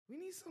We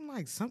need some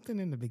like something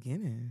in the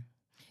beginning.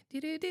 Do.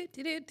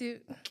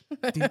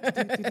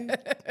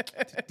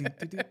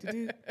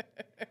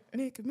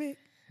 Nick and Mick,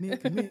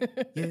 Nick and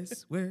Mick.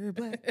 Yes, we're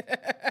black.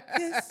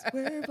 Yes,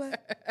 we're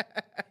black.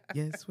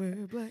 Yes,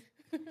 we're black.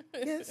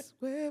 Yes,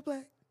 we're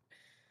black.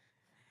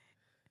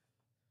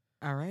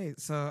 All right,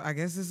 so I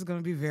guess this is going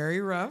to be very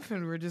rough,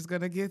 and we're just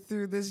going to get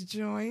through this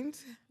joint.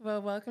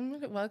 Well, welcome to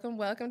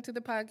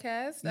the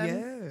podcast.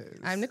 Yes.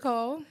 I'm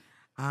Nicole.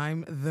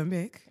 I'm the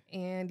Mick.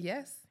 And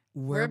yes,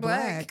 we're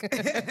black.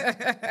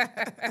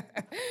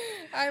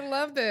 I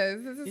love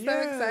this. This is so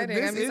exciting.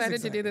 I'm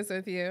excited to do this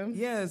with you.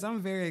 Yes,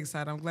 I'm very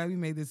excited. I'm glad we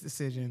made this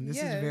decision. This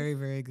is very,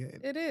 very good.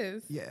 It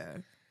is. Yeah.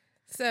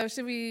 So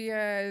should we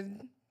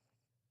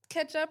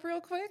catch up real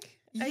quick?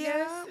 I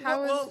guess?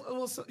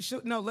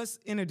 Let's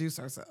introduce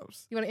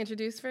ourselves. You want to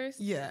introduce first?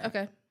 Yeah.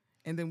 Okay.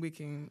 And then we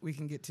can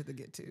get to the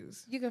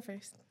get-tos. You go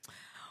first.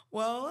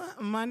 Well,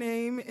 my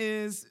name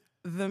is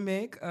The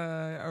Mick,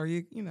 or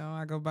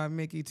I go by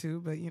Mickey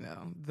too, but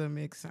The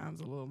Mick sounds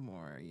a little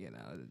more,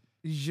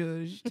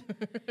 zhuzhed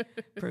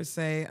per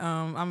se.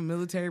 I'm a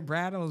military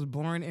brat. I was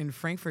born in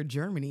Frankfurt,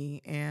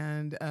 Germany,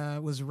 and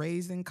was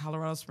raised in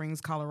Colorado Springs,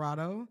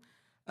 Colorado.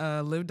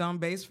 Lived on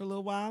base for a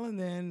little while, and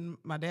then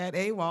my dad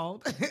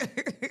AWOL'd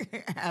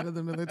out of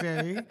the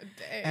military.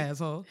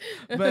 Asshole.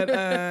 But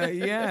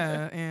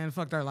and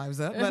fucked our lives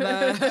up.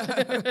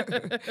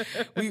 But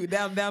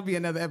that'll be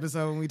another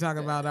episode when we talk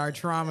about our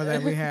trauma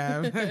that we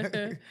have.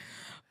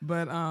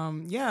 But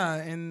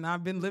and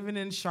I've been living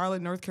in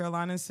Charlotte, North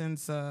Carolina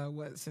since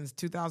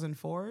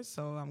 2004.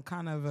 So I'm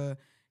kind of a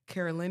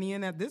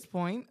Carolinian at this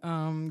point.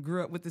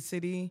 Grew up with the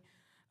city.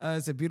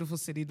 It's a beautiful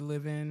city to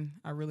live in.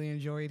 I really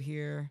enjoy it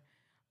here.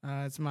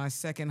 It's my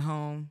second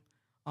home.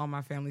 All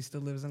my family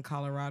still lives in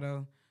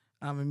Colorado.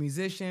 I'm a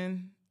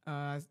musician.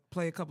 I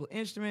play a couple of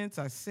instruments.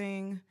 I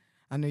sing.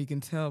 I know you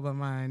can tell by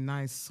my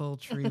nice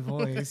sultry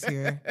voice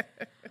here.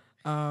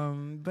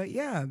 But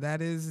yeah,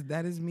 that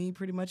is me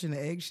pretty much in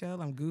the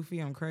eggshell. I'm goofy.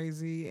 I'm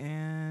crazy.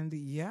 And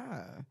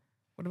yeah.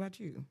 What about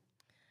you?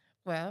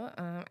 Well,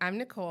 I'm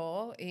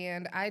Nicole,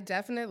 and I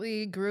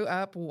definitely grew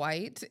up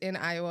white in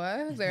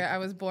Iowa, where I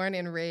was born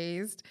and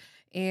raised.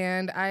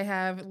 And I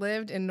have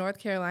lived in North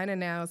Carolina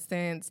now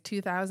since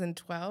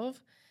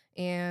 2012,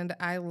 and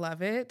I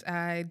love it.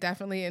 I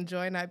definitely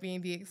enjoy not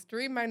being the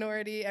extreme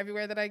minority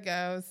everywhere that I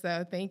go.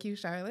 So thank you,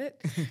 Charlotte.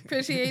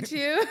 Appreciate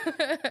you.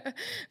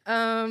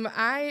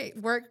 I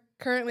work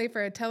currently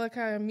for a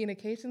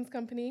telecommunications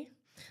company,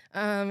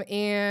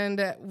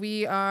 and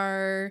we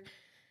are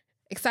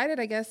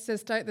excited, I guess, to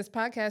start this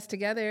podcast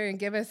together and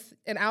give us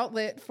an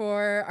outlet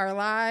for our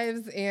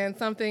lives and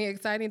something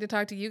exciting to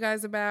talk to you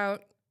guys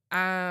about.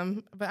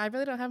 But I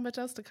really don't have much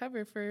else to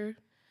cover for.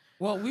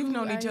 Well, we've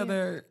known each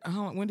other.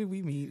 When did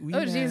we meet? We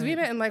met in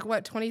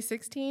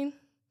 2016?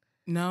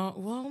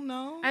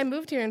 No. I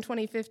moved here in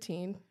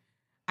 2015.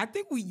 I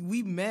think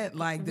we met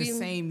the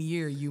same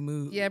year you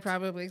moved. Yeah,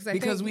 probably.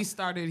 Because we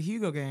started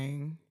Hugo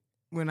Gang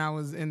when I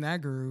was in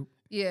that group.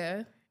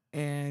 Yeah.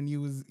 And you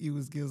was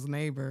Gil's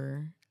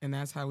neighbor, and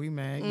that's how we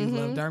met. You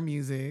loved our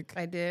music.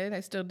 I did.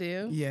 I still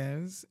do.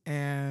 Yes.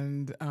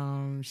 And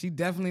she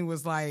definitely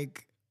was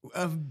like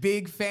a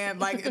big fan,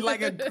 like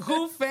a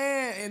cool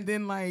fan, and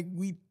then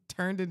we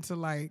turned into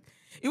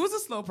it was a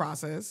slow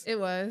process. It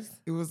was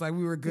like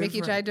we were good. Mickey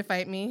tried to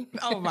fight me.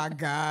 Oh my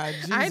God!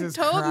 Jesus I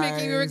told Christ.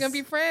 Mickey we were gonna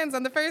be friends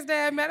on the first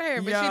day I met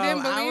her, but she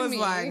didn't believe me.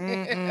 I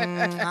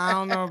was like, I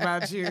don't know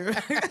about you.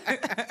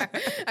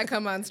 I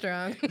come on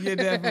strong. You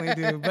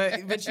definitely do,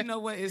 but you know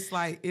what? It's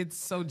it's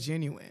so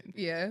genuine.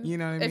 Yeah, you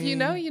know what I mean. If you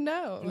know, you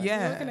know.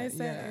 Yeah. What can I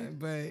say? Yeah,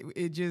 but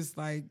it just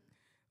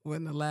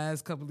when the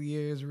last couple of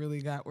years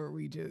really got where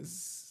we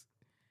just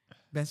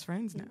best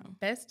friends now.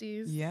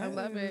 Besties. Yeah. I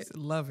love it.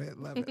 Love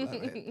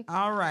it.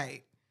 All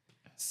right.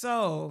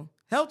 So,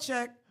 health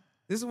check.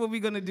 This is what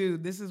we're going to do.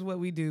 This is what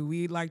we do.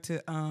 We like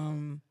to,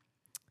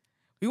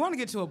 we want to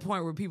get to a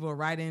point where people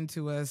write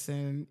into us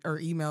or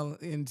email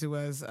into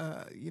us,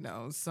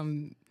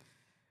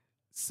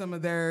 some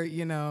of their,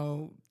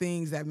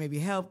 things that maybe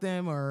help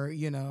them or,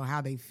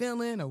 how they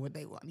feeling or what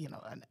they want,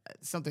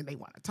 something they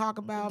want to talk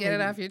about. Get it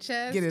off your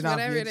chest. Get it off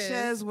your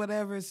chest,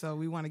 whatever. So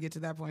we want to get to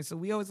that point. So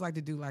we always like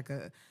to do like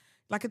a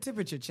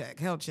temperature check,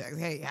 health check.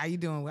 Hey, how you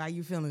doing? How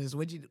you feeling this?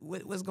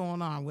 What's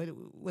going on?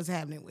 What's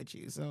happening with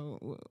you?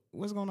 So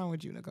what's going on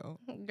with you, Nicole?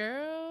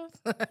 Girl.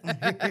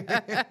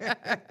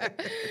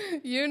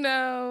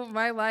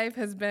 My life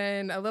has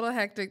been a little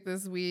hectic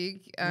this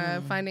week,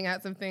 finding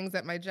out some things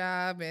at my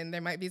job, and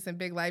there might be some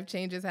big life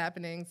changes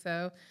happening.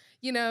 So,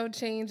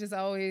 change is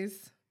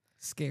always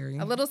scary.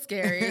 A little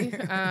scary,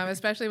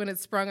 especially when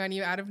it's sprung on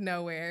you out of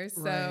nowhere.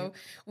 So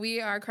we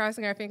are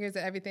crossing our fingers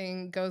that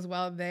everything goes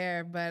well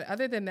there. But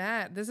other than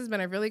that, this has been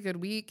a really good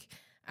week.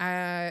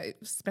 I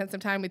spent some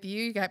time with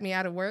you. You got me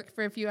out of work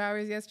for a few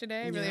hours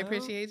yesterday. Really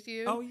appreciate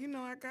you. Oh,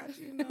 I got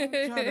you.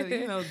 Try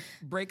to,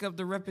 break up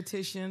the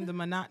repetition, the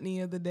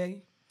monotony of the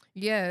day.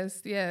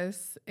 Yes.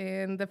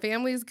 And the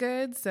family's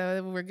good,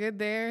 so we're good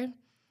there.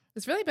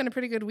 It's really been a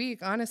pretty good week,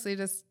 honestly,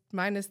 just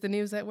minus the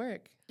news at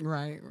work.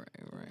 Right.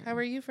 How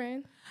are you,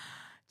 friend?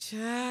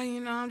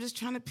 I'm just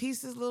trying to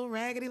piece this little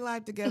raggedy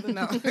life together.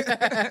 No, I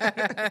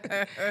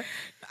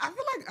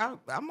feel like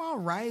I'm all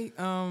right.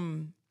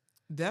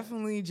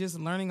 Definitely just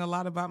learning a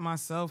lot about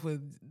myself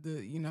with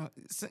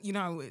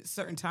at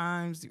certain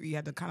times you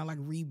had to kind of like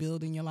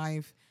rebuild in your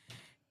life,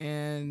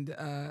 and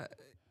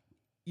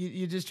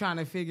you're just trying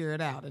to figure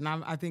it out. And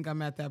I think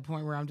I'm at that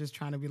point where I'm just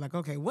trying to be like,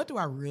 okay, what do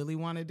I really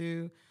want to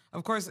do?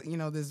 Of course,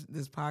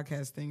 this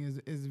podcast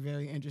thing is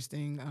very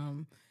interesting.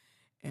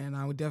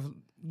 And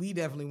we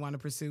definitely want to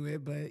pursue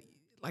it, but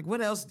like,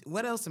 what else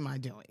am I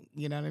doing?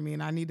 You know what I mean?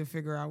 I need to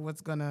figure out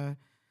what's gonna,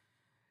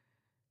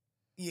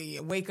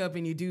 you wake up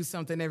and you do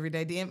something every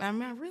day.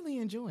 Am I really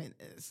enjoying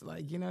this?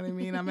 Like, you know what I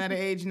mean? I'm at an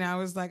age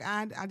now, it's like,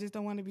 I just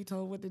don't want to be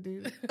told what to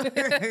do.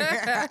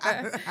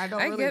 I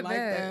don't really like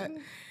that.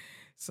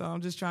 So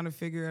I'm just trying to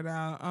figure it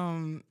out.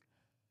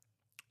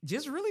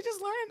 Just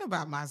learning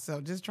about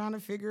myself, just trying to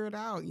figure it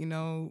out,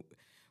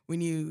 when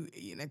you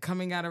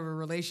coming out of a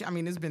relationship. I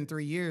mean, it's been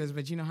 3 years,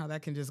 but you know how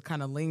that can just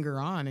kind of linger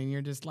on, and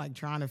you're just like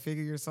trying to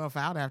figure yourself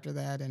out after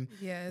that, and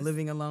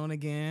living alone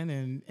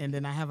again. And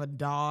then I have a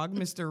dog,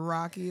 Mr.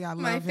 Rocky. I love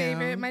him. My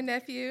favorite, my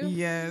nephew.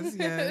 Yes.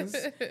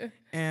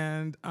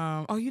 And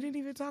you didn't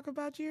even talk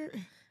about your...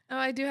 Oh,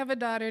 I do have a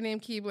daughter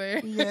named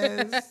Keebler.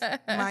 Yes,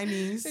 my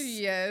niece.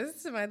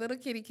 Yes, my little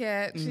kitty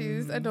cat.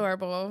 She's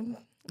adorable.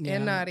 Yeah,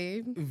 and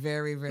naughty.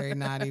 Very, very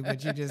naughty,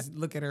 but you just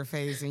look at her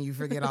face and you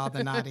forget all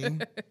the naughty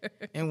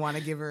and want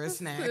to give her a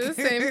snack. The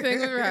same thing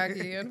with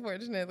Rocky,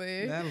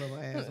 unfortunately. That little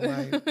ass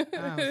white.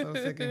 I'm so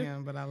sick of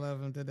him, but I love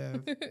him to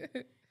death.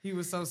 He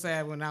was so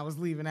sad when I was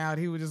leaving out.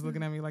 He was just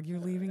looking at me like, "You're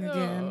leaving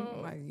again?"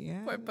 Oh, like,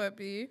 yeah. Poor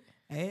puppy.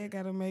 Hey, I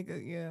got to make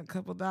a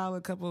couple dollars,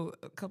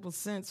 a couple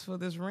cents for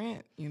this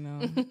rent,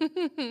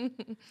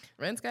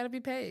 Rent's got to be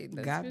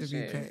paid. Got to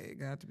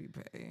be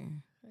paid.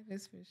 That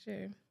is for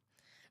sure.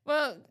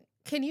 Well,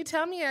 can you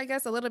tell me, I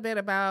guess, a little bit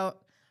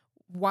about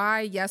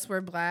why Yes, We're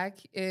Black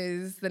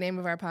is the name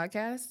of our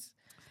podcast?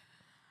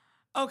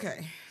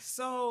 Okay,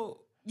 so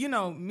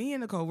me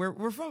and Nicole,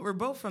 we're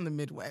both from the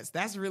Midwest.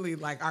 That's really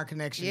like our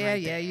connection. Yeah,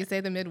 right there. You say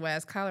the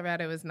Midwest.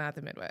 Colorado is not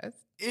the Midwest.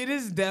 It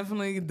is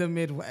definitely the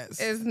Midwest.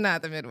 It's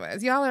not the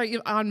Midwest. Y'all are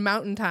on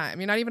Mountain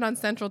Time. You're not even on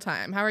Central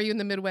Time. How are you in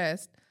the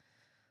Midwest?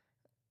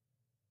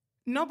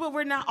 No, but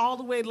we're not all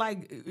the way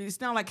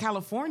it's not like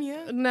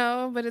California.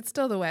 No, but it's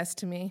still the West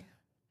to me.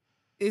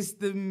 It's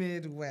the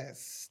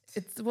Midwest.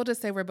 We'll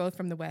just say we're both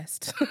from the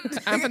West.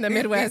 I'm from the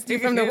Midwest. You're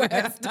from the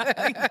West.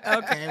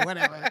 Okay,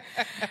 whatever.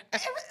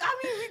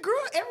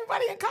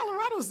 Everybody in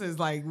Colorado says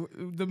like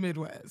the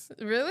Midwest.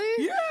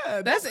 Really?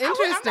 Yeah. That's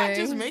interesting. I'm not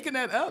just making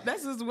that up.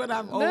 That's just what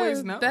I've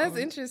always known. That's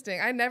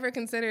interesting. I never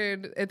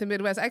considered it the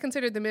Midwest. I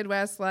considered the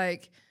Midwest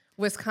like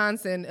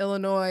Wisconsin,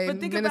 Illinois, but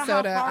think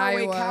Minnesota, about how far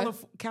Iowa. Away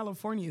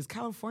California is.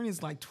 California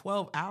is like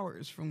 12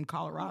 hours from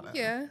Colorado.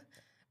 Yeah.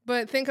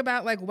 But think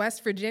about like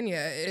West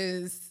Virginia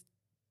is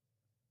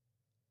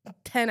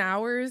 10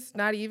 hours,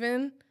 not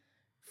even,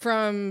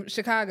 from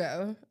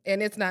Chicago,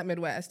 and it's not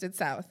Midwest, it's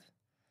South.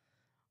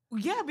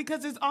 Yeah,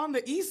 because it's on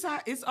the east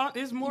side. It's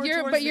more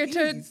towards but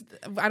the east.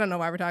 I don't know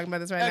why we're talking about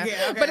this right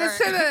now. Okay, but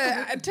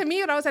it's to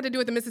me, it always had to do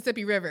with the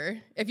Mississippi River.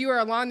 If you are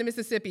along the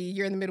Mississippi,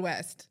 you're in the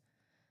Midwest,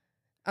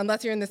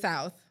 unless you're in the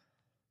South.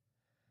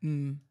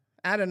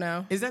 I don't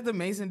know. Is that the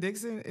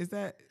Mason-Dixon? Is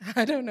that?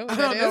 I don't know. I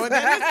don't know what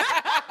that is.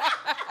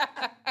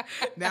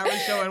 Now we're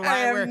showing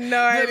why we're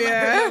no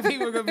idea.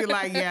 People are gonna be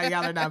like, "Yeah,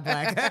 y'all are not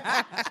black.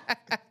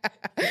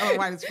 Y'all are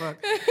white as fuck."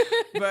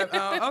 But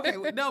okay,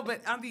 no.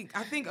 But I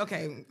think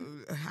okay.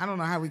 I don't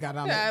know how we got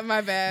on that.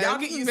 My bad. Y'all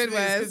get used to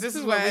this because this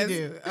is what we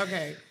do.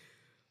 Okay,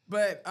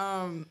 but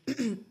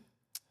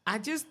I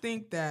just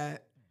think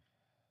that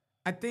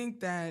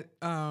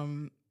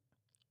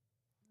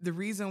the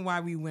reason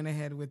why we went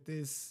ahead with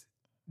this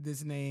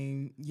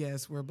name,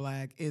 Yes, We're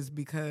Black, is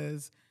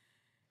because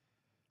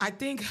I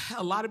think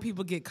a lot of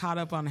people get caught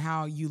up on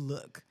how you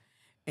look.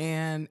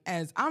 And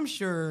as I'm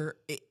sure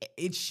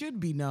it should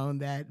be known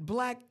that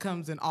black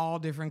comes in all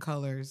different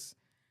colors,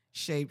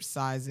 shapes,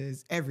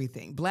 sizes,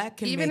 everything. Black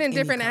can even make in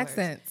different colors.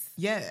 Accents.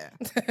 Yeah.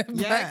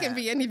 Black can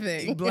be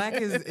anything. Black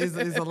is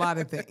a lot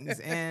of things.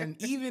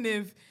 And even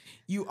if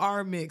you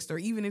are mixed, or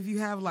even if you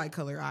have light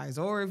color eyes,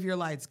 or if you're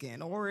light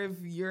skinned, or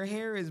if your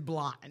hair is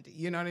blonde,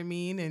 you know what I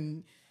mean?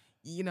 And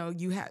you're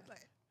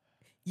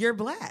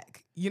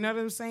black. You know what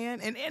I'm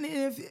saying? And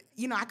if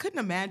I couldn't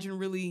imagine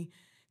really.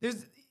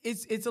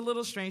 It's a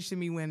little strange to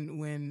me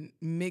when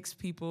mixed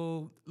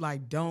people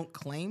like don't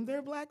claim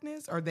their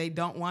blackness, or they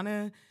don't want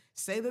to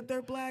say that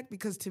they're black,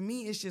 because to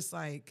me it's just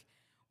like,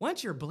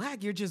 once you're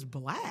black, you're just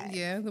black.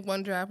 Yeah, the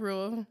one drop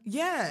rule.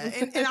 Yeah,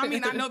 and I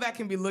mean, I know that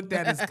can be looked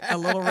at as a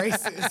little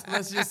racist.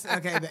 Let's just,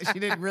 she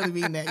didn't really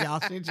mean that,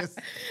 y'all. She just...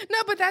 No,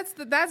 but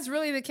that's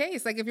really the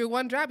case. Like, if you're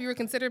one drop, you were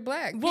considered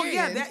black. Well,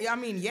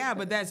 yeah,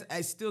 but that's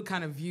still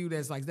kind of viewed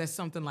as like, that's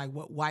something like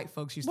what white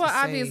folks used to say.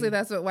 Well, obviously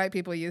that's what white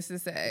people used to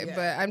say,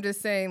 but I'm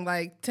just saying,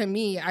 like, to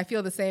me, I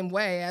feel the same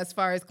way as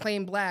far as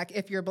claim black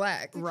if you're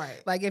black.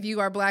 Right. Like, if you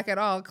are black at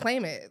all,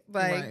 claim it.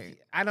 Like,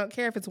 I don't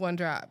care if it's one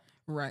drop.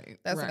 Right.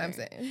 That's what I'm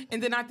saying.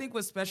 And then I think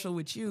what's special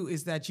with you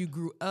is that you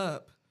grew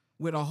up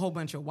with a whole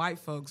bunch of white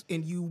folks,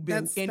 and you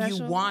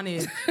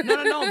wanted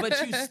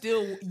but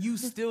you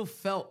still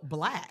felt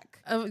black.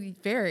 Oh,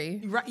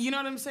 very. Right, you know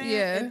what I'm saying?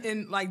 Yeah.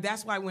 And like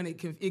that's why when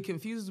it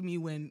confuses me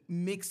when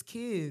mixed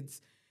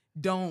kids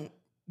don't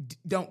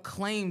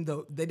claim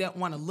they don't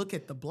want to look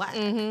at the black.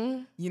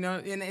 You know,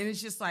 and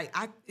it's just like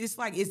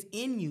it's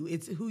in you.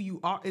 It's who you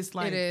are. It's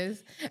like it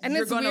is, and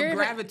you're it's going to weird,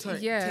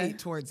 gravitate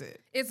towards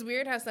it. It's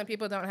weird how some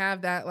people don't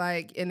have that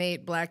like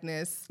innate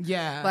blackness.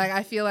 Yeah, like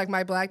I feel like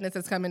my blackness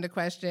has come into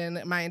question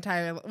my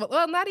entire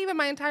not even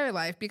my entire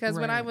life, because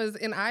when I was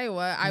in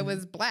Iowa, I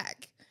was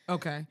black.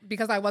 Okay.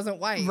 Because I wasn't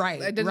white.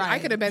 Right. I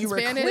could have been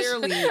Spanish.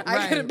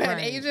 I could have been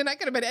Asian. I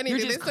could have been anything.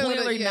 You're just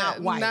clearly not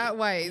white. Not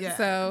white. Yeah.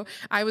 So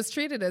I was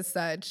treated as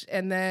such.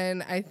 And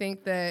then I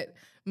think that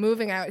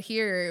moving out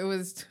here, it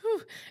was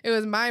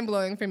mind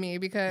blowing for me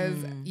because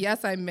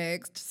yes, I'm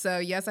mixed. So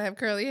yes, I have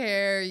curly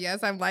hair.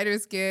 Yes, I'm lighter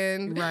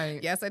skinned.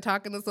 Right. Yes, I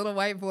talk in this little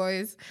white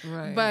voice.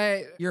 Right.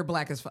 But you're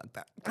black as fuck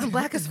though. I'm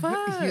black as fuck.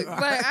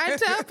 Like I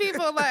tell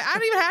people, like I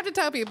don't even have to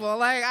tell people.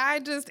 Like I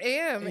just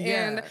am.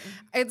 Yeah. And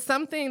it's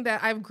something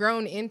that I've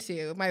grown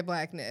into, my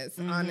blackness,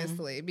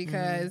 honestly,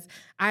 because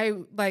I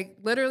like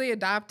literally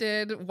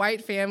adopted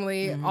white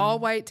family, all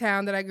white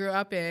town that I grew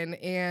up in,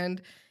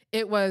 and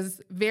it was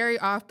very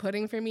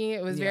off-putting for me.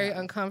 It was very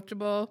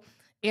uncomfortable.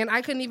 And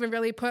I couldn't even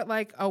really put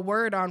like a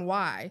word on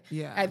why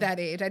at that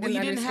age. I didn't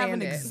understand it. You didn't have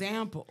an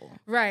example.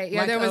 Right. Yeah,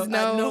 like there was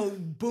no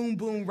boom,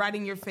 boom, right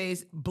in your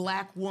face,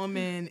 black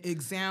woman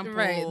example.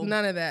 Right.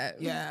 None of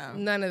that. Yeah.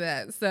 None of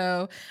that.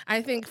 So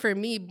I think for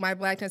me, my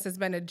blackness has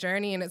been a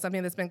journey, and it's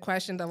something that's been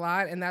questioned a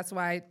lot. And that's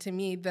why, to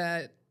me,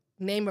 the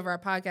name of our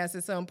podcast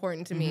is so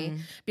important to me,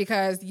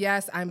 because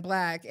yes, I'm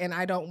black and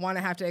I don't want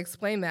to have to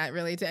explain that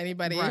really to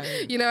anybody.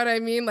 Right. You know what I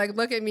mean? Like,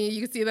 look at me,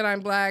 you see that I'm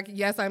black.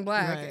 Yes, I'm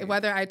black. Right.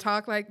 Whether I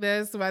talk like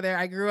this, whether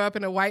I grew up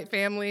in a white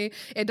family,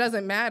 it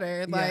doesn't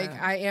matter. Like,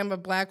 I am a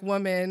black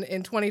woman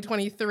in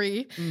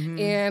 2023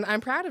 and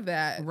I'm proud of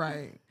that.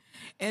 Right.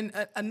 And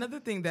another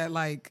thing that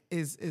like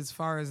is as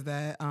far as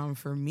that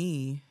for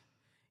me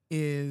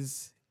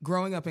is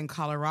growing up in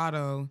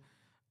Colorado.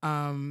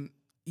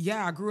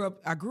 I grew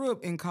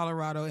up in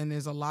Colorado, and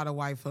there's a lot of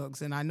white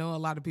folks, and I know a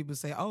lot of people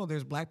say, "Oh,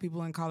 there's black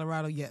people in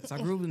Colorado." Yes, I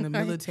grew up in the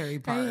military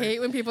part. I hate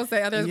when people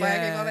say, "Oh, there's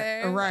black people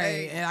there."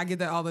 Right, and I get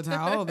that all the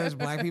time. Oh, there's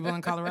black people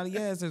in Colorado.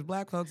 Yes, there's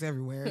black folks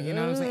everywhere. You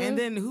know what I'm saying? And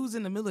then who's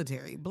in the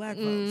military? Black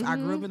folks. I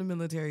grew up in the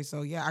military,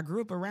 so yeah, I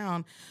grew up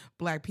around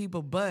black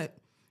people, but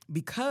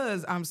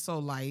because I'm so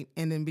light,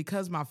 and then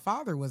because my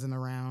father wasn't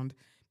around,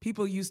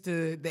 people used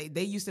to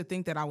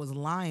think that I was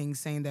lying,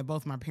 saying that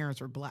both my parents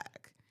were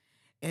black.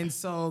 And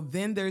so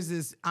then there's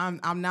this,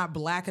 I'm not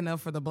black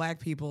enough for the black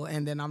people,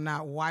 and then I'm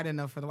not white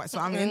enough for the white. So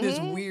I'm in this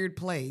weird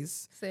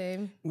place.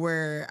 Same.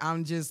 Where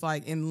I'm just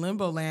like in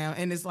limbo land,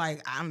 and it's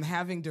like I'm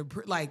having to,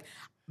 like,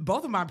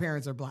 both of my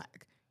parents are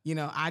black. You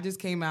know, I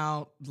just came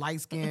out light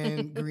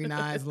skin, green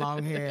eyes,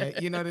 long hair.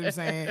 You know what I'm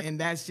saying? And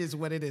that's just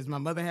what it is. My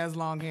mother has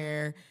long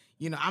hair.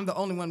 You know, I'm the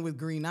only one with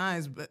green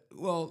eyes, but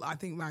I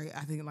think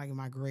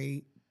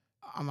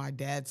on my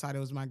dad's side, it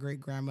was my great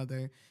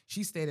grandmother.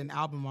 She stayed in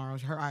Albemarle.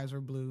 Her eyes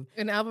were blue.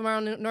 In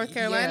Albemarle, North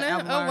Carolina? Yeah,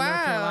 Albemarle, oh, wow.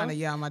 North Carolina.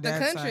 Yeah, on my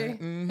dad's the country.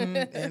 side.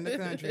 In the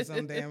country,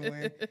 some damn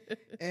way.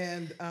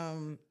 And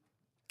on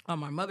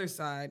my mother's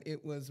side,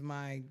 it was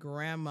my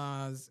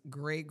grandma's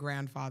great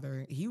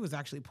grandfather. He was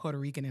actually Puerto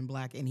Rican and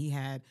black, and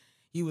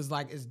he was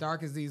like as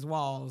dark as these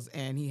walls,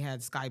 and he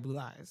had sky blue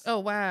eyes. Oh,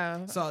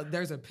 wow. So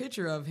there's a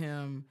picture of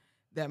him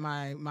that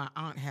my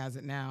aunt has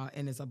it now,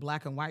 and it's a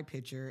black and white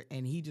picture,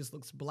 and he just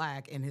looks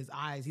black, and his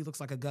eyes, he looks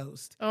like a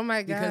ghost. Oh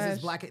my gosh. Because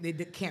it's black, they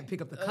can't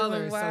pick up the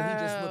colors, so he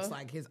just looks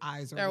like his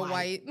eyes are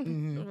white.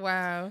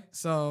 Wow.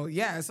 So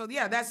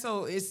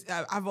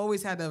I've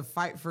always had to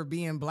fight for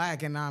being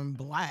black, and I'm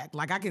black.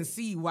 Like, I can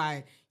see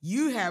why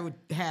you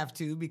have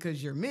to,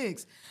 because you're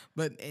mixed,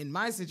 but in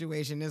my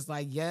situation, it's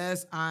like,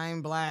 yes,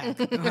 I'm black.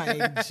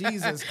 Like,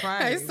 Jesus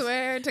Christ. I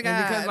swear to God.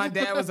 And because my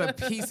dad was a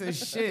piece of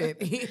shit,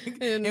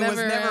 and was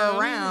never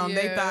around,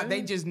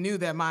 they just knew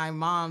that my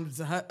mom's,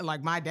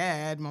 like my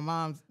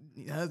mom's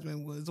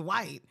husband was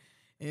white.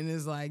 And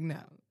it's like,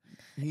 no,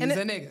 he's a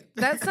nigga.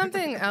 That's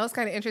something else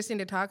kind of interesting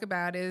to talk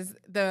about is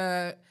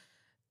the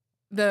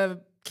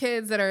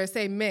kids that are,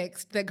 say,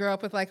 mixed, that grow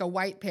up with like a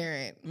white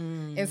parent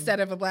instead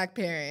of a black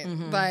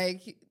parent.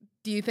 Like,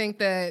 do you think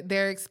that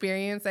their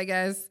experience, I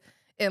guess,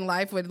 in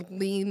life would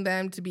lean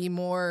them to be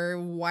more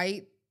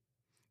white?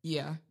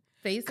 Yeah.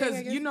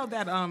 Because you know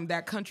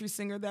that country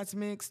singer that's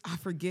mixed? I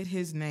forget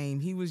his name.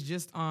 He was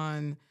just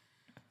on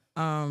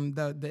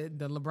the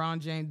LeBron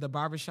James, the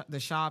barbershop, the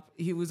shop.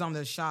 He was on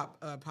the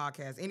shop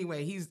podcast.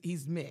 Anyway,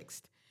 he's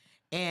mixed.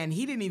 And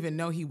he didn't even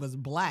know he was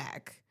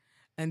black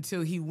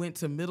until he went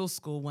to middle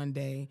school one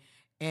day,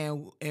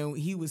 and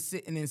he was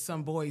sitting in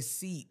some boy's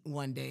seat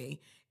one day,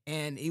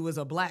 and it was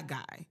a black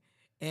guy,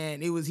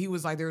 and he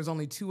was like, there was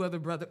only two other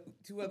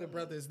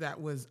brothers that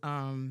was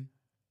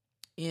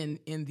in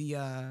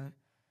the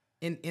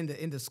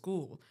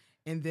school,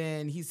 And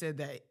then he said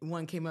that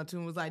one came up to him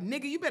and was like,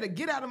 "Nigga, you better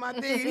get out of my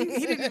thing."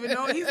 He didn't even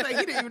know. He's like,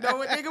 he didn't even know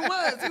what nigga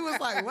was. He was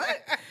like,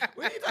 "What?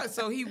 What are you talking?"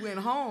 So he went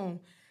home,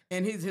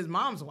 and his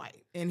mom's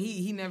white, and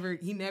he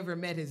never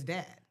met his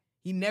dad.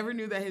 He never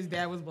knew that his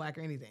dad was black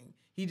or anything.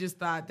 He just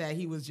thought that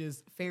he was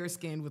just fair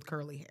skinned with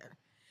curly hair,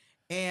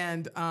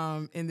 and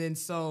then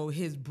so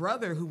his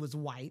brother, who was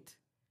white,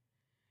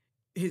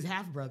 his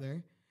half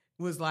brother,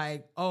 was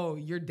like, "Oh,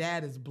 your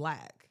dad is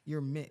black.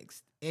 You're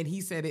mixed." And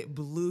he said it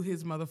blew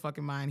his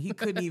motherfucking mind. He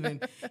couldn't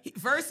even.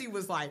 First, he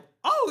was like,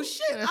 "Oh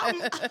shit, I'm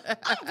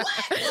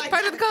black." Like,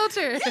 Part of the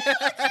culture.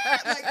 Yeah,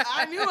 like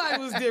I knew I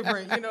was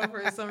different,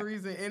 for some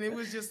reason. And it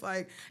was just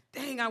like,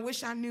 dang, I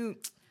wish I knew.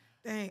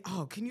 Dang,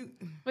 oh, can you?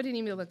 What do you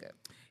need me to look up?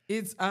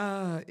 It's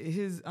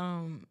his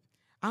I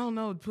don't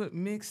know, put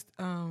mixed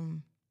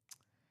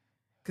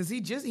because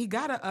he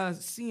got a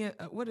C.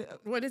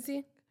 What is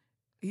he?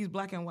 He's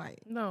black and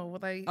white. No,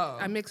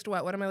 I mixed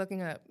what? What am I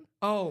looking up?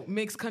 Oh,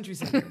 mixed country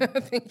singer.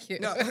 Thank you.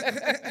 No,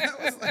 I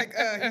was like,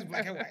 he's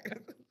black and white.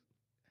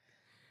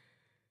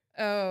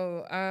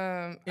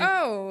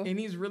 And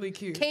he's really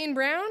cute. Kane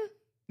Brown?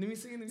 Let me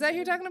see. Is that who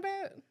you're talking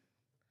about?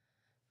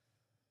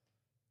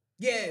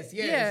 Yes.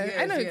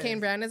 I know who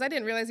Kane Brown is. I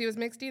didn't realize he was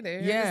mixed either.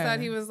 I just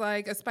thought he was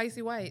like a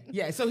spicy white.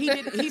 Yeah, so he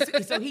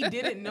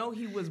didn't know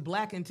he was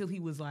black until he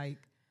was like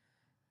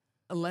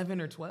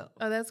 11 or 12.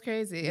 Oh, that's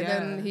crazy. Yeah. And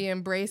then he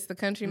embraced the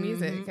country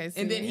music. Mm-hmm.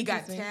 And then he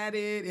got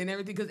tatted and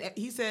everything because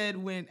he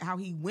said how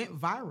he went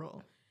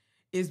viral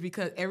is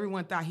because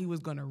everyone thought he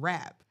was going to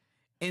rap.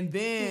 And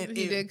then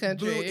he did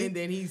country. And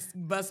then he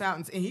busts out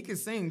and he can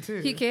sing too.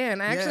 He can.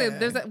 Actually,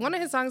 there's one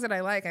of his songs that I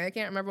like. I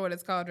can't remember what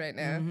it's called right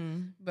now,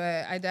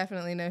 but I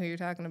definitely know who you're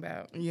talking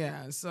about.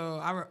 Yeah.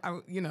 So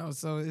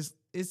so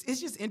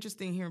it's just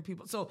interesting hearing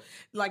people. So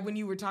like when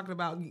you were talking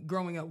about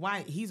growing up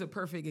white, he's a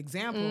perfect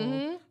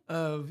example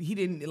of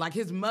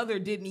his mother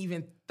didn't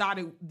even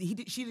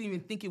she didn't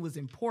even think it was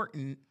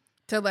important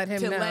to let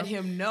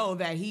him know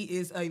that he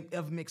is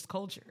of mixed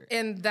culture.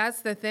 And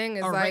that's the thing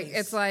is race.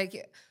 It's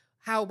like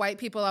how white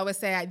people always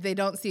say they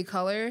don't see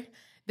color.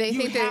 They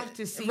think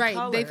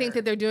they think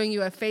that they're doing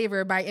you a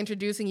favor by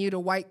introducing you to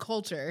white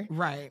culture,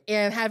 right?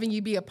 And having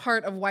you be a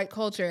part of white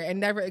culture and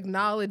never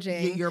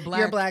acknowledging your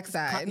black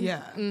side.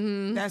 Yeah,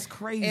 that's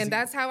crazy. And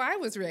that's how I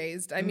was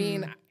raised. I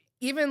mean,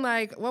 even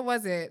like, what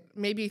was it?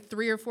 Maybe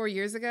 3 or 4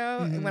 years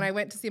ago when I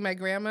went to see my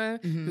grandma,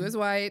 who was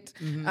white,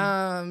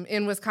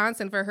 in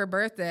Wisconsin for her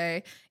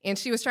birthday. And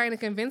she was trying to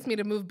convince me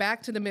to move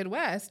back to the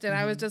Midwest. And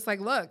I was just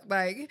like, look,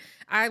 like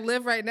I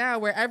live right now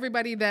where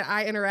everybody that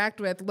I interact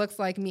with looks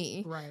like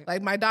me. Right.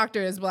 Like my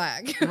doctor is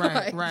black.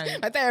 Right,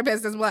 My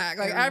therapist is black.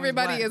 Like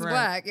everybody is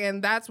black. Right.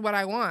 And that's what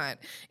I want.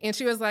 And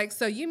she was like,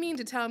 so you mean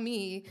to tell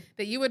me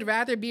that you would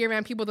rather be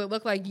around people that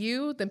look like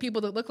you than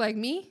people that look like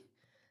me?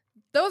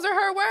 Those are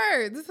her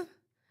words.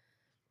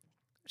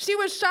 She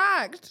was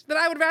shocked that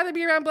I would rather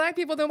be around black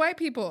people than white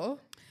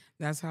people.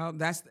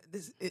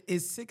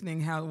 It's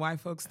sickening how white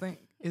folks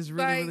think. It's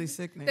really, really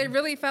sickening. They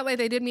really felt like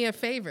they did me a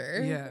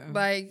favor. Yeah.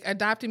 Like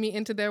adopted me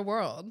into their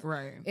world.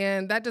 Right.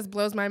 And that just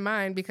blows my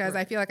mind because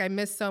I feel like I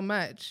missed so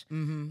much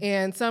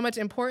and so much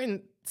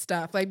important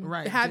stuff. Like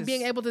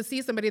being able to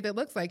see somebody that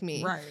looks like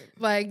me. Right.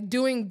 Like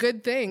doing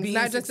good things, being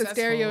not just the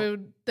successful.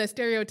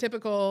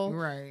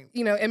 stereotypical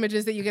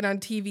images that you get on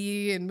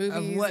TV and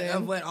movies.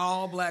 Of what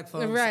all black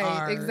folks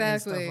are. Exactly.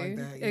 And stuff like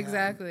that. Yeah.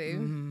 Exactly.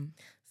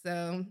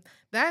 So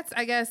that's,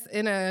 I guess,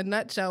 in a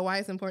nutshell, why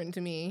it's important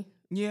to me.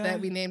 Yeah.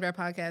 That we named our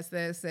podcast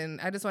this.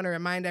 And I just want to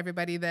remind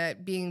everybody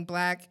that being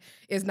black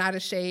is not a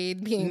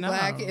shade. Being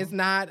black is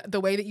not the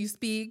way that you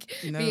speak.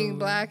 No. Being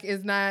black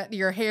is not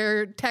your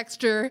hair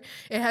texture.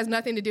 It has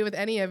nothing to do with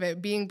any of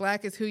it. Being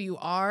black is who you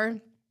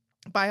are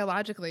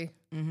biologically.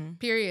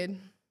 Period.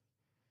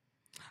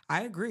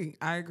 I agree.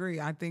 I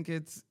think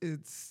it's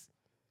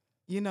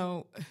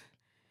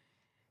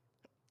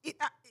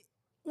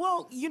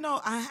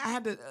I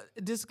had to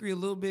disagree a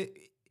little bit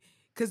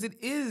because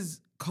it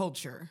is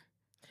culture.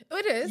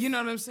 It is. You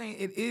know what I'm saying?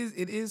 It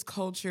is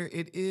culture.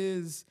 It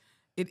is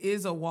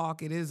a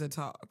walk. It is a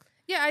talk.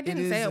 Yeah, I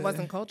didn't say it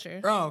wasn't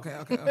culture. Oh, okay.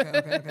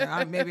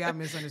 Maybe I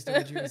misunderstood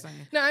what you were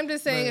saying. No, I'm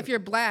just saying if you're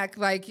black,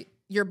 like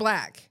you're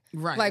black.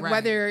 Right. Like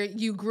whether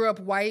you grew up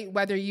white,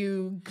 whether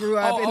you grew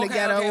up in the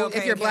ghetto,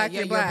 if you're black,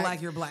 you're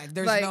black. You're black.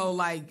 There's no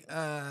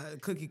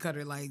cookie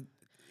cutter like.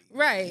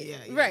 Right,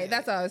 right.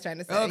 That's all I was trying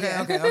to say. Okay.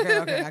 I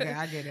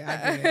get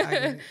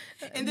it.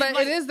 And but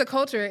it is the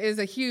culture is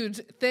a huge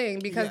thing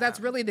because that's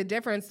really the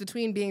difference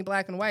between being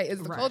black and white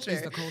is the culture.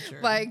 It's the culture.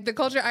 Like the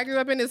culture I grew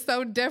up in is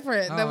so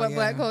different than what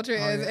black culture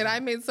is. And I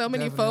made so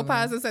many faux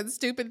pas and said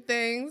stupid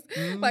things.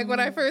 Like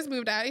when I first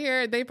moved out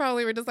here, they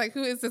probably were just like,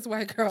 who is this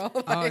white girl?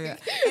 Like,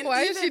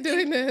 why is she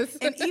doing this?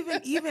 And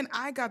even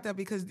I got that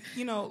because,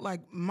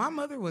 like my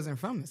mother wasn't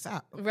from the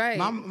South. Right.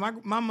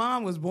 My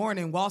mom was born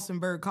in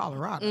Walsenburg,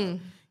 Colorado.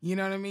 You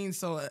know what I mean?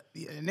 So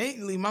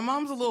innately, my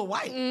mom's a little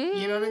white.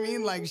 You know what I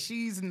mean? Like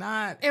she's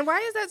not. And why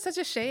is that such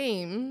a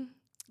shame?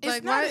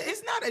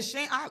 It's not a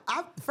shame.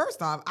 I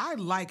first off, I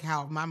like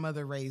how my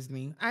mother raised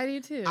me. I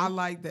do too. I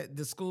like that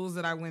the schools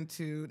that I went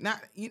to,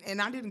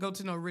 and I didn't go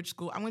to no rich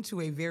school. I went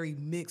to a very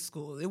mixed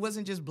school. It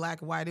wasn't just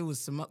black and white. It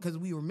was because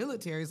we were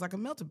military. It's like a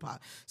melting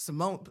pot.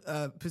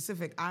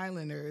 Pacific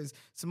Islanders,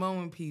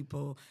 Samoan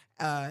people,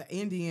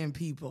 Indian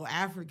people,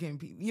 African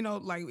people.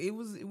 Like it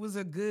was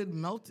a good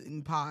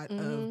melting pot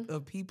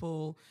of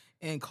people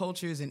and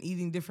cultures and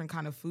eating different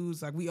kind of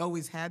foods. Like we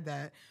always had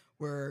that.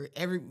 Where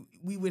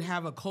we would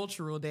have a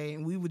cultural day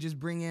and we would just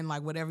bring in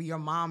like whatever your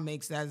mom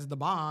makes as the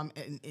bomb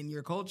in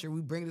your culture. We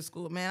bring it to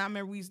school. Man, I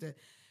remember we used to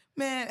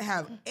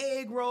have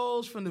egg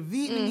rolls from the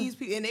Vietnamese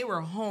people, and they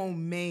were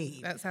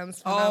homemade. That sounds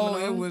phenomenal.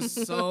 Oh, it was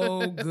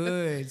so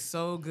good,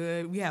 so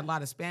good. We had a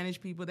lot of Spanish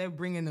people. They were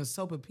bringing the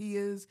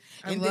sopapillas.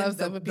 I love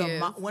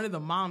sopapillas. One of the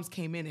moms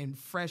came in and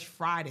fresh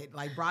fried it,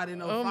 like brought in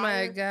a fire. Oh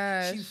my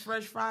gosh. She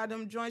fresh fried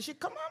them joints. She,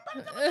 come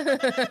on, baby.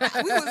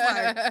 We was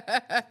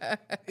like,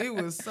 it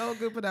was so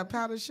good. Put that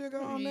powdered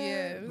sugar on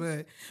there.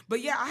 Yes.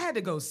 But yeah, I had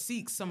to go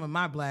seek some of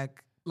my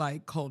black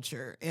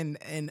culture, and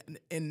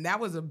that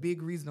was a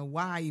big reason of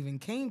why I even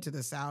came to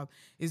the South,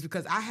 is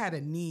because I had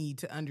a need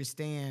to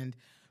understand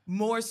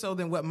more so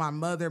than what my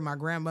mother, my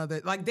grandmother,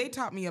 like they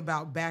taught me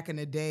about back in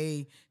the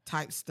day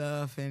type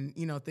stuff and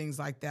things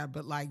like that,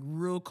 but like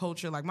real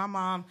culture, like my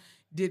mom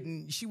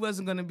she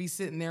wasn't going to be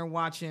sitting there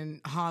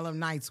watching Harlem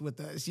Nights with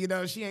us. She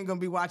ain't going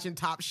to be watching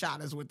Top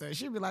Shotters with us.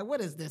 She'd be like,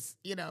 what is this?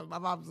 My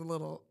mom's a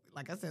little,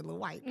 like I said, a little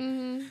white.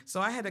 Mm-hmm.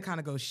 So I had to kind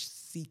of go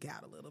seek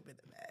out a little bit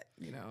of that,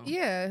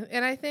 Yeah,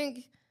 and I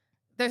think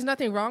there's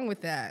nothing wrong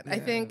with that. Yeah. I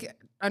think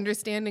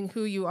understanding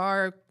who you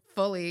are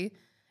fully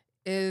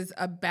is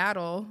a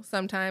battle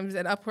sometimes,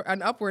 an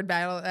upward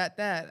battle at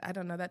that. I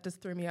don't know, that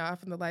just threw me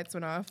off and the lights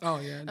went off. Oh,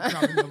 yeah,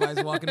 probably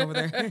nobody's walking over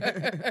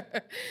there.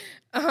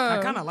 I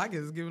kind of like it.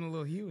 It's giving a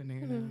little hue in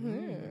there.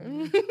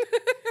 Mm-hmm.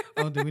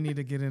 Oh, do we need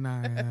to get in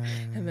our...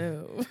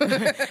 Hello.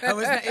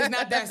 It's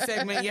not that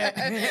segment yet.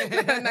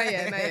 Not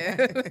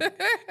yet.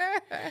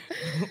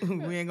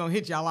 We ain't gonna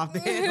hit y'all off the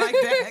head like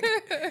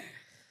that.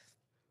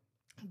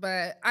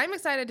 But I'm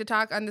excited to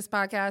talk on this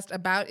podcast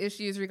about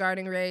issues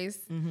regarding race.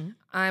 Mm-hmm.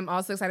 I'm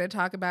also excited to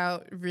talk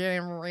about really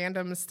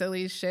random,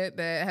 silly shit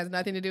that has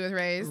nothing to do with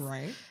race.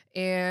 Right.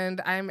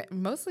 And I'm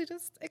mostly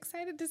just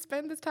excited to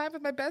spend this time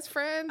with my best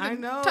friend. I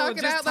know. Talk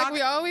it out like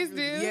we always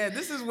do. Yeah,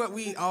 this is what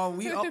we all,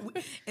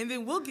 and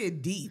then we'll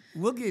get deep.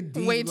 Way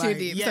too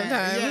deep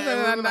sometimes.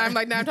 Yeah, I'm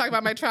like, now I'm talking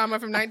about my trauma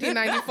from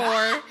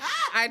 1994.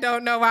 I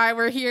don't know why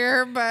we're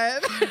here,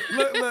 but.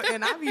 Look,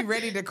 and I'll be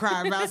ready to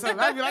cry about something.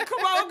 I'll be like,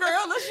 come on,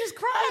 girl, let's just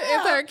cry.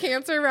 It's our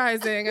cancer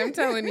rising. I'm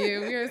telling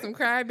you. We are some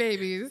cry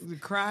babies.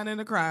 Crying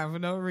and crying for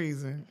no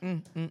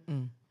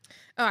reason.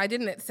 Oh, I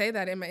didn't say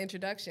that in my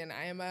introduction.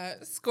 I am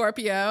a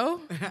Scorpio.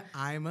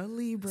 I'm a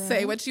Libra.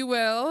 Say what you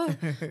will.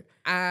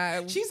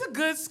 She's a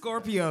good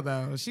Scorpio,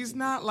 though. She's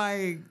not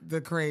like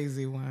the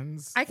crazy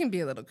ones. I can be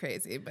a little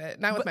crazy,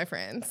 but not with my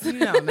friends.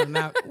 No. Well,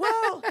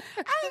 I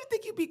don't even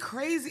think you'd be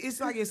crazy.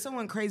 It's like if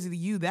someone crazy to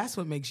you, that's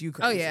what makes you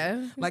crazy. Oh,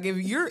 yeah. Like if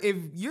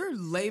you're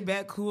laid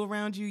back, cool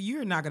around you,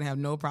 you're not going to have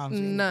no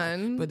problems.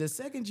 None. But the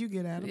second you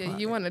get out of pocket,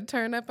 you want to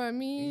turn up on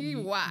me?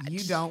 Watch. You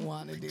don't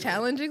want to do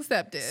Challenge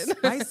accepted.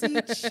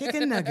 Spicy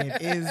chicken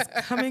nugget is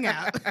coming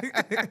out.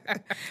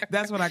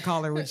 That's what I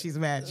call her when she's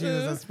mad. She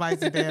was a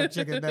spicy damn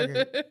chicken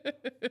nugget.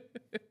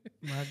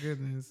 My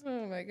goodness.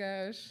 Oh my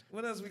gosh.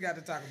 What else we got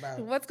to talk about?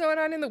 What's going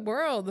on in the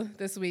world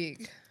this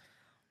week?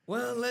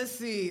 Well, let's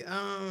see.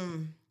 I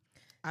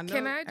know.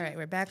 All right,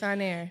 we're back on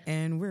air.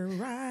 And we're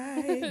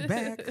right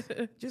back.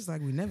 Just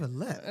like we never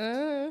left.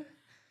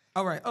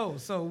 All right. Oh,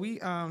 so we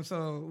What's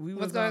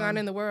going on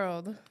in the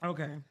world?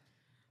 Okay.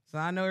 So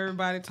I know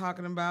everybody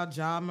talking about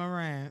Ja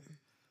Morant.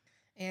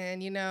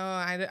 And,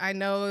 I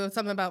know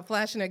something about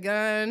flashing a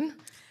gun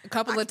a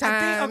couple of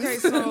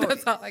times. So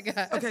that's all I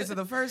got. Okay, so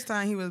the first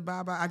time he was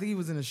I think he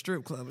was in a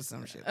strip club or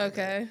some shit.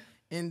 Okay.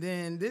 And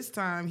then this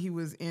time he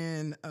was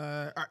in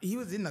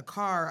the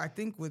car, I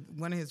think, with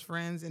one of his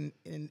friends, and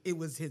it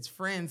was his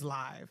friend's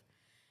live.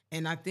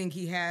 And I think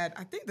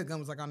the gun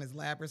was like on his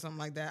lap or something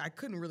like that. I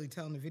couldn't really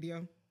tell in the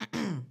video.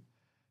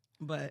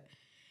 But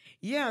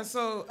yeah,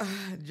 so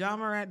Ja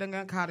Morant done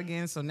got caught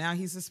again, so now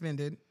he's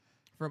suspended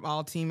from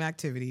all team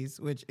activities,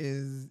 which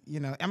is,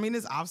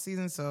 it's off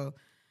season, so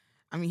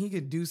he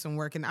could do some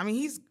work. And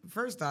he's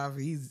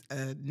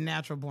a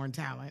natural born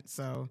talent,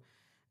 so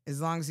as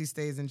long as he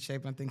stays in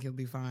shape, I think he'll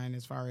be fine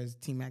as far as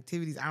team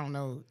activities. I don't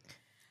know.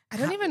 I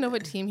don't even know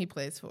what team he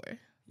plays for.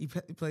 He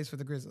plays for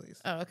the Grizzlies.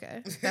 Oh,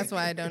 okay. That's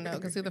why I don't know,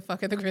 because who the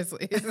fuck are the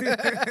Grizzlies?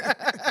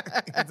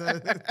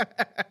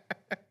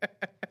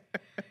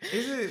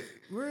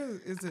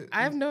 Is it?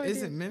 I have no idea.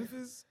 Is it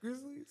Memphis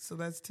Grizzlies? So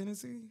that's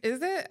Tennessee?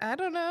 Is it? I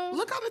don't know.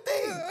 Look on the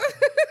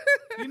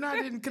thing.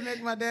 I didn't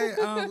connect my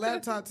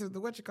laptop to the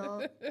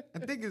I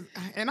think it's,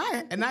 and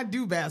I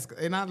do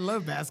basketball, and I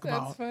love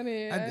basketball. That's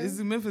funny. It's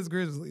the Memphis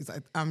Grizzlies.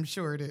 I'm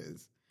sure it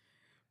is.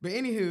 But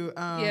anywho,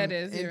 yeah, it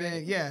is. You're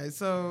right. Yeah.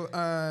 So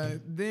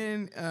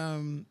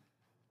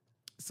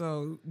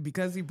so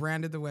because he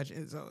branded the wedge,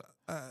 so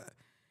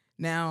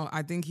now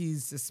I think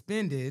he's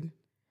suspended.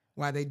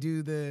 while they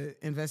do the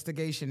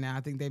investigation now.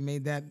 I think they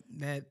made that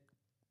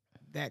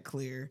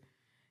clear.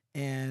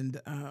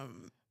 And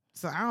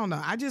so I don't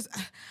know. I just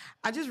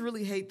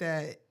really hate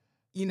that,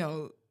 you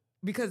know,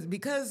 because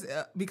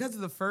of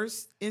the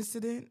first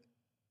incident,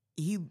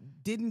 he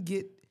didn't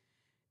get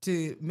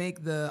to make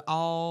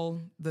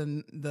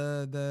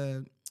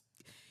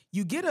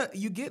you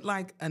get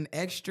like an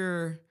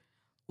extra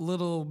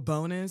little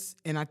bonus,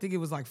 and I think it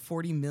was like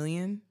 40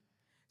 million.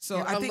 So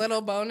I think,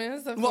 little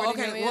bonus of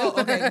 40 million?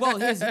 Well,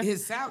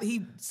 his salary,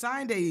 he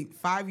signed a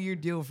 5-year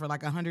deal for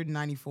like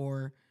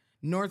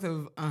north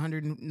of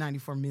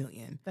 194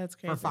 million. That's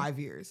crazy. For 5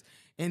 years.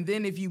 And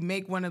then if you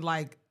make one of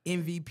like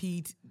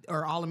MVP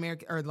or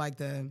All-American, or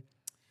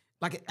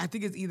I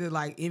think it's either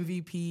like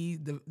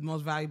MVP, the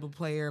most valuable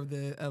player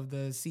of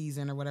the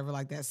season or whatever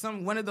like that.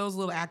 One of those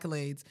little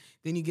accolades,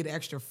 then you get an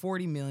extra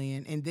 40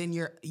 million, and then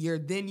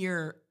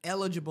you're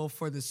eligible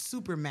for the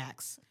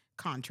Supermax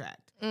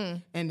contract.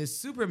 And the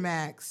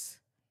Supermax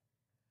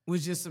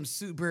was just some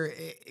super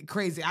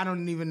crazy. I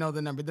don't even know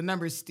the number. The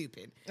number is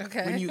stupid.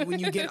 Okay. When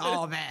you get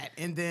all that,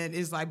 and then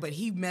it's like, but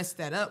he messed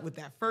that up with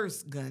that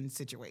first gun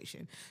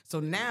situation.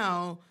 So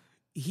now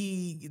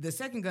the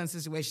second gun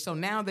situation. So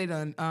now they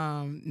done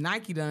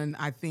Nike done,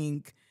 I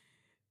think,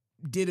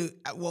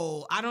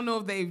 I don't know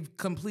if they've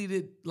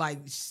completed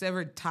like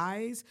severed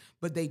ties,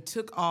 but they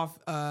took off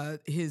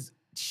his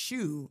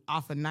shoe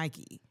off of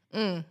Nike.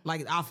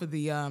 Like off of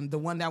the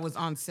one that was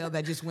on sale,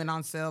 that just went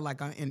on sale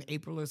like in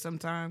April or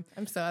sometime.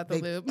 I'm so out the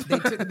loop.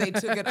 They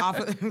took it off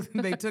of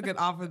they took it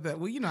off of the,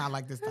 well, you know, I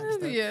like this type of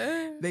stuff.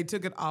 Yeah. They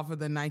took it off of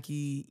the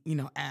Nike, you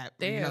know, app,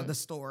 Damn. you know, the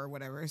store or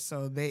whatever.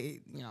 So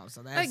they, you know,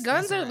 so that's like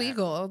guns that's are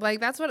legal. Like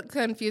that's what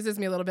confuses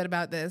me a little bit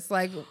about this.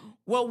 Like,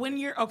 well, when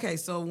you're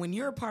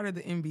a part of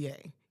the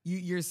NBA,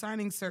 you're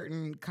signing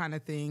certain kind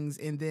of things,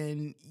 and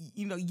then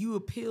you know you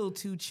appeal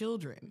to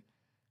children.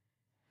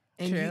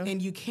 And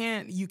you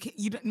can't.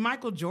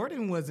 Michael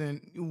Jordan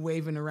wasn't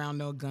waving around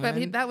no gun.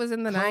 But that was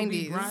in the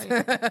 90s.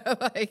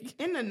 Like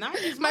in the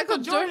 90s, Michael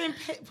Jordan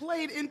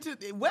played into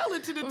the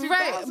 2000s.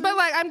 Right, but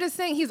like I'm just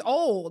saying, he's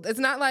old. It's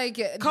not like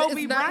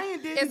Kobe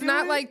Bryant didn't. It's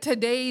not like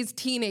today's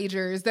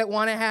teenagers that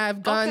want to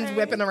have guns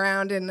whipping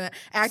around and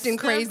acting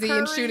crazy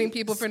and shooting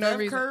people for no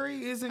reason.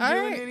 Curry isn't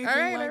doing anything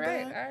like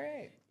that. All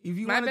right. If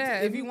you want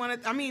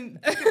to, I mean,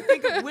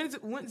 think of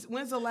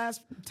when's the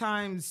last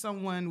time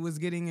someone was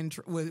getting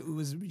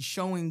was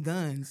showing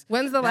guns?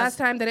 When's the last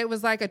time that it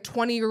was like a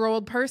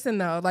 20-year-old person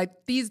though?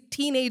 Like these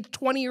teenage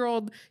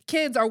 20-year-old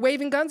kids are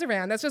waving guns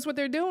around. That's just what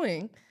they're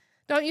doing.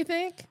 Don't you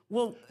think?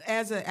 Well,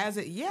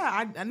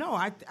 yeah, I know,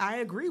 I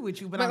agree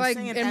with you, but I'm like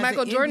saying in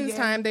Michael Jordan's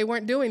time, they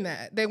weren't doing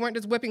that. They weren't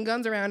just whipping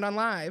guns around on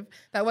live.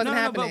 That wasn't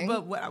happening.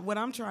 But what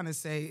I'm trying to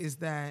say is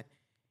that,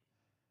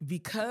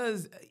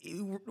 because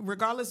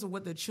regardless of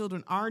what the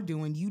children are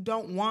doing, you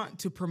don't want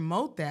to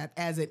promote that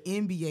as an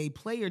NBA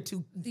player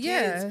to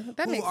kids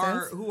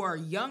who are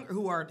young,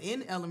 who are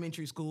in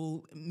elementary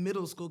school,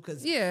 middle school.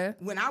 Because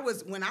when I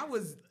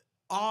was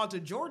all to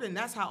Jordan,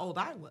 that's how old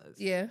I was.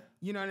 Yeah,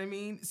 you know what I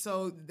mean.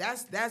 So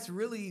that's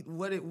really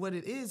what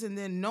it is. And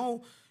then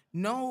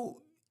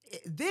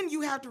then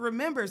you have to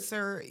remember,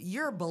 sir,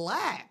 you're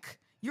black.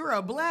 You're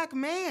a black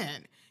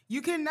man.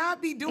 You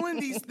cannot be doing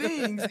these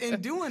things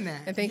and doing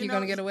that. I think you're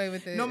going to get away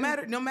with it. No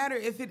matter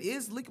if it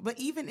is legal, but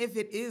even if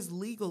it is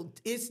legal,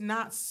 it's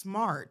not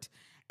smart.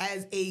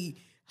 As you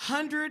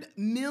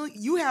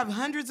have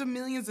hundreds of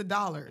millions of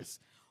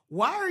dollars.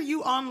 Why are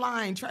you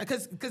online trying?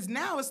 Because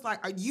now it's like,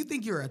 you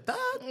think you're a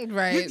thug,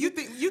 right? You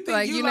think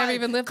like you never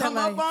even lived come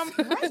that up life.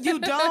 on right? You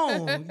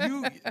don't.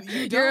 You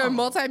You're a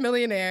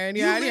multimillionaire and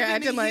you're out here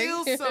acting like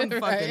some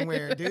fucking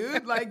where,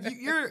 dude. Like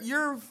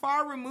you're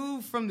far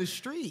removed from the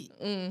street.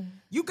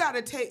 You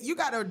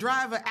gotta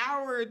drive an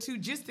hour or two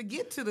just to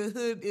get to the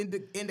hood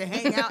and to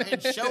hang out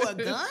and show a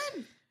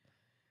gun.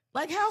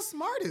 Like, how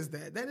smart is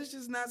that? That is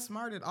just not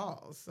smart at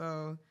all.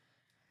 So.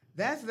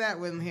 That's that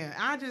with him.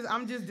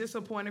 I'm just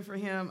disappointed for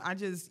him. I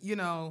just, you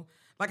know,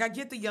 like I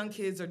get the young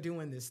kids are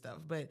doing this stuff,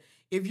 but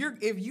if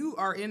you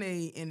are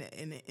he's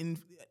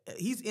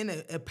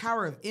in a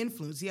power of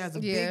influence. He has a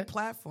big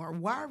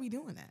platform. Why are we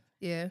doing that?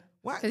 Yeah.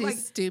 Why? Like,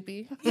 he's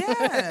stupid.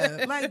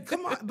 Yeah. Like,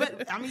 come on.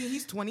 But I mean,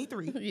 he's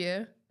 23.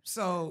 Yeah.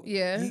 So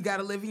you got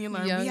to live and you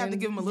learn. We have to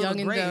give him a little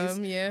grace,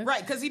 dumb, right?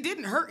 Because he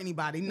didn't hurt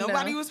anybody.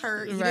 Nobody was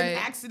hurt. He didn't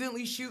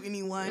accidentally shoot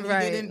anyone. He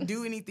didn't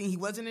do anything. He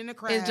wasn't in a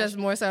crash. It's just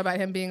more so about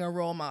him being a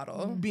role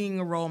model,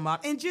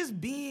 and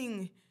just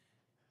being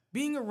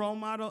a role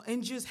model,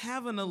 and just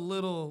having a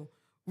little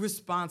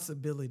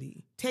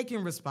responsibility,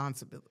 taking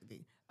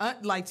responsibility,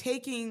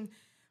 you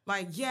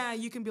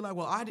can be like,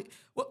 well,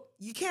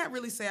 you can't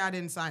really say I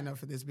didn't sign up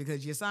for this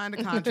because you signed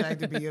a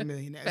contract to be a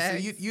millionaire. So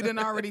you done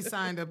already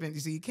signed up,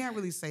 so you can't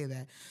really say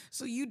that.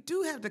 So you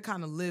do have to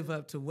kind of live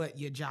up to what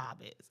your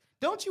job is.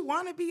 Don't you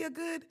want to be a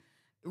good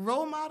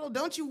role model?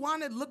 Don't you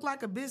want to look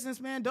like a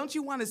businessman? Don't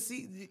you want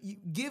to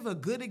give a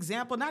good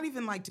example? Not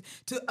even like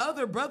to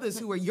other brothers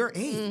who are your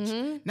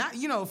age. Not,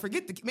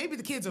 forget maybe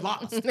the kids are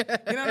lost. You know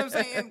what I'm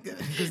saying?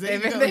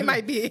 They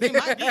might be. They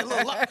might be a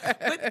little lost.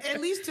 But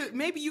at least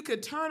maybe you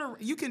could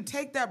you can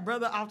take that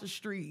brother off the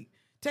street.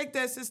 Take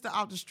that sister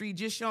off the street.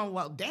 Just show them,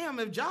 well, damn,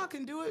 if y'all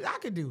can do it, I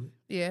could do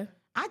it. Yeah.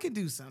 I could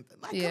do something.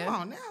 Like, come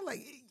on now.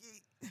 Like,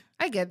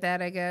 I get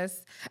that, I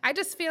guess. I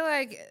just feel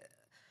like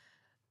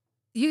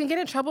you can get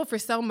in trouble for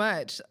so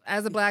much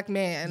as a black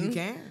man. You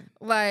can.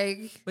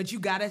 But you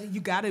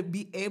gotta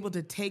be able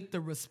to take the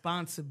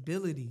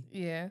responsibility.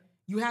 Yeah.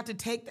 You have to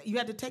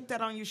take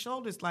that on your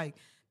shoulders. Like,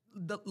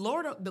 the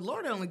Lord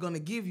only going to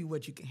give you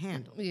what you can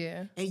handle.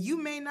 Yeah. And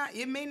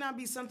it may not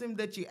be something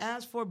that you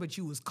asked for, but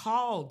you was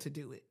called to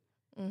do it.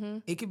 Mm-hmm.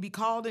 It could be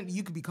called, and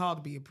you could be called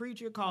to be a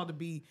preacher, called to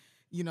be,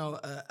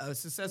 a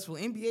successful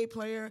NBA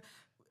player,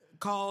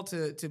 called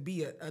to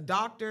be a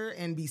doctor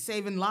and be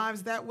saving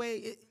lives that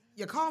way.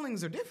 Your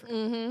callings are different.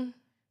 Mm-hmm.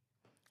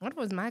 What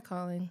was my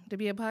calling? To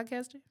be a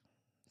podcaster?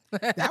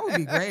 That would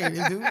be great.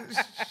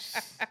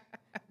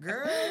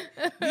 Girl,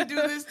 you do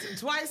this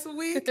twice a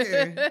week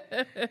and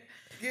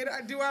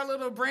do our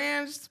little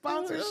brand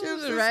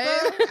sponsorships and right?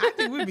 stuff. I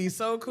think we'd be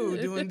so cool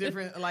doing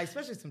different,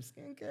 especially some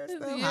skincare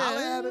stuff. Yeah,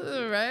 holla at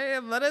us. right.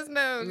 Let us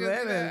know.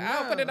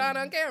 I'll put it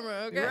on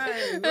camera. Okay,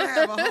 right. We'll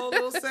have a whole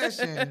little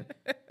session.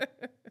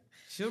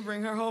 She'll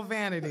bring her whole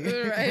vanity.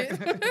 Right.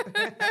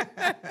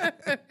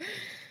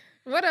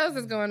 What else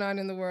is going on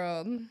in the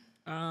world?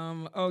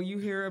 You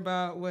hear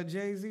about what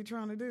Jay-Z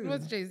trying to do?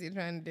 What's Jay-Z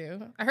trying to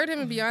do? I heard him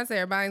and Beyonce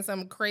are buying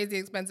some crazy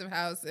expensive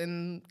house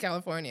in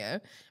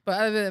California. But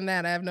other than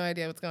that, I have no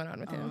idea what's going on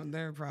with him.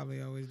 They're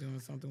probably always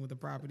doing something with the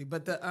property.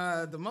 But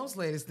the most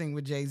latest thing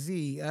with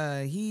Jay-Z,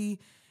 he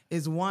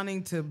is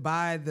wanting to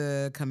buy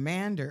the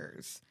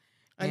Commanders.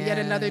 And yet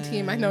another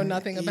team I know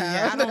nothing about.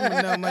 Yeah, I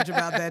don't know much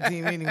about that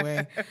team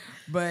anyway.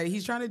 But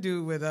he's trying to do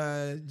it with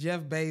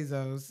Jeff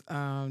Bezos.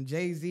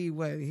 Jay-Z,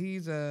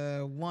 he's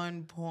a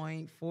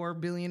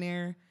 1.4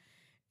 billionaire.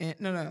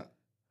 And no.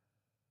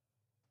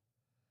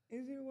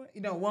 Is he what?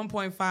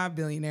 1.5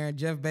 billionaire.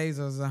 Jeff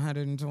Bezos is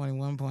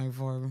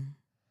 121.4.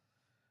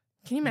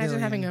 Can you imagine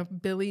having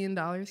 $1 billion?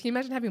 Can you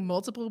imagine having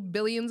multiple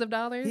billions of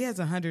dollars? He has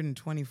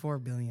 124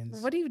 billions.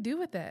 What do you do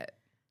with that?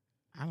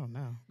 I don't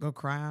know. Go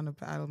cry on a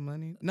pile of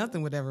money.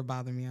 Nothing would ever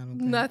bother me, I don't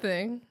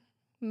think.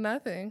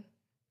 Nothing.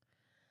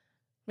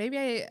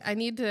 Maybe I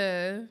need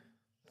to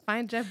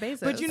find Jeff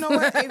Bezos. But you know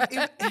what?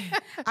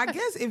 I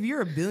guess if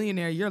you're a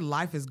billionaire, your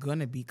life is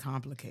going to be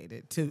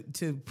complicated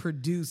to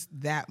produce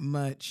that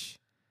much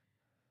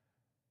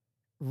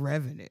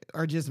revenue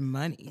or just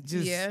money.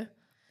 Yeah.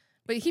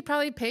 But he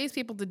probably pays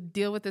people to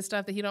deal with the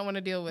stuff that he don't want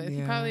to deal with. Yeah.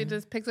 He probably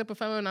just picks up a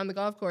phone on the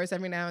golf course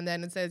every now and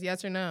then and says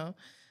yes or no.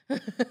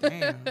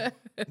 Damn.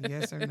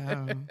 Yes or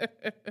no?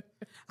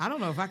 I don't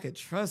know if I could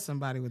trust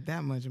somebody with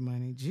that much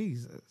money.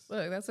 Jesus.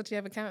 Look, that's what you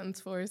have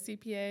accountants for,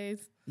 CPAs.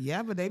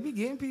 Yeah, but they be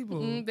getting people.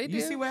 They do.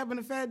 You see what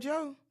happened to Fat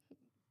Joe?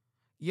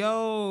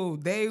 Yo,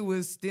 they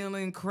was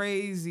stealing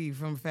crazy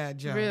from Fat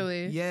Joe.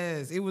 Really?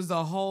 Yes. It was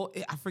a whole,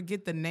 I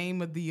forget the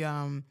name of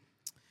the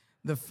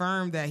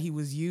firm that he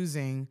was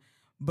using.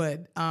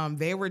 But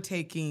they were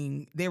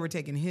taking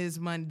his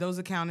money. Those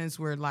accountants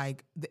were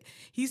like,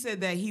 he said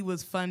that he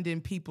was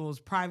funding people's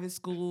private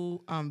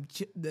school,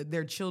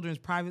 their children's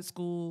private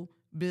school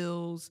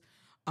bills,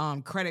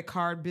 credit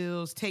card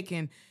bills,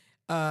 taking,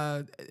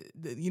 they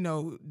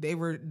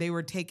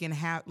were taking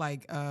Fat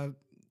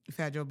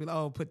Joe would be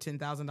like, put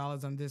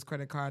 $10,000 on this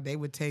credit card. They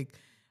would take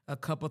a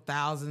couple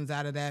thousands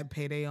out of that,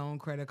 pay their own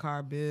credit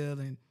card bill,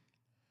 and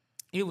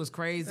it was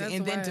crazy. That's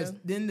and wild.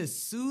 then to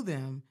sue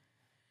them.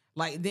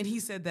 Then he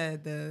said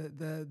that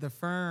the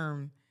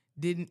firm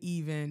didn't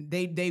even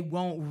they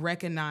won't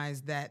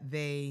recognize that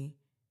they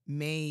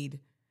made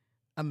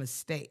a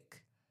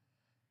mistake,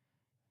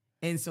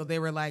 and so they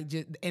were like,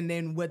 and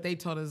then what they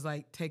told us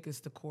take us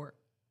to court.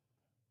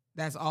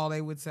 That's all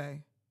they would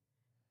say.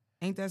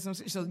 Ain't that some?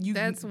 So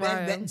that's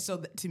wild.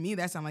 So to me,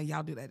 that sounds like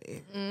y'all do that.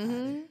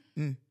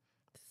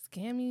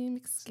 Scammy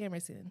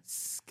McScammerson.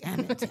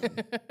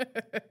 Scammerton.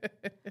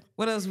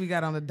 What else we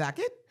got on the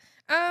docket?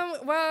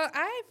 Well,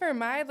 for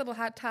my little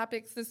hot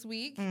topics this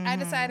week, I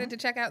decided to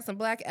check out some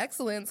Black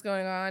excellence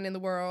going on in the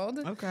world.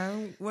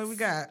 Okay, what we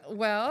got?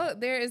 Well,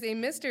 there is a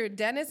Mr.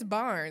 Dennis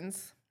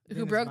Barnes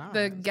who broke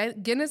the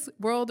Guinness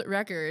World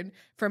Record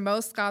for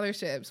most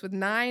scholarships with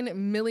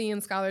 9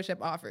 million scholarship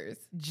offers.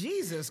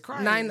 Jesus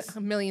Christ.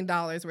 $9 million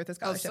worth of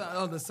scholarship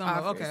the summer.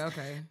 offers.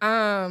 Okay.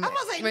 I'm going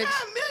to say $9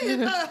 million.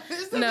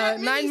 No,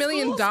 $9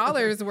 million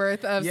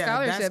worth of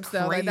scholarships,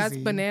 though. That's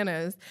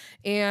bananas.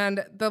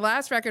 And the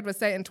last record was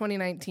set in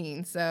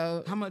 2019.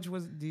 So how much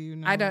do you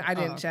know? I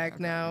didn't check,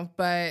 no.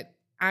 But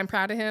I'm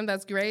proud of him.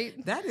 That's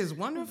great. That is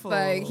wonderful.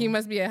 He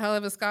must be a hell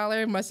of a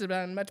scholar. Must have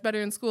done much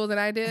better in school than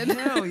I did.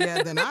 Hell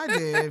yeah, than I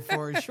did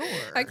for sure.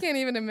 I can't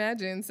even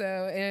imagine. So,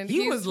 and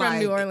he was from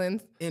New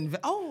Orleans. New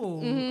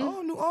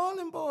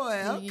Orleans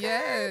boy. Okay,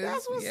 yes,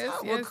 that's what's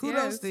up. Well,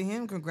 kudos to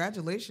him.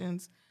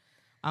 Congratulations.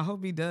 I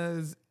hope he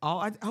does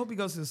I hope he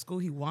goes to the school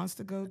he wants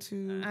to go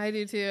to. I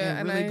do too.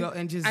 And really go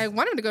and just. I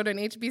want him to go to an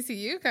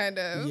HBCU kind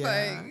of.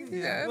 Yeah, like,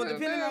 yeah. Well,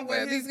 depending on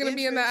what he's going to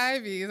be in the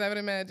Ivies, I would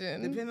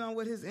imagine. Depending on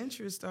what his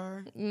interests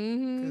are.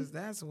 Mm-hmm. Because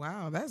that's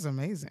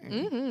amazing.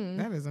 Mm-hmm.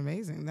 That is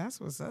amazing.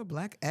 That's what's up.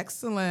 Black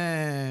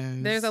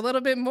excellence. There's a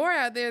little bit more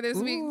out there this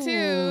week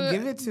too.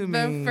 Give it to me.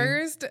 The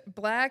first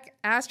black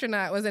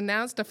astronaut was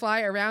announced to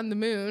fly around the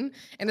moon,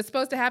 and it's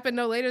supposed to happen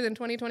no later than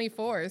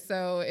 2024.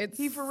 So it's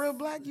he for real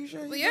black. You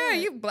sure? Yeah,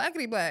 you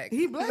blackity black.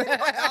 He black. Oh, not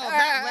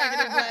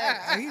blackity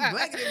black. Oh, he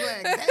blackity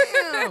black.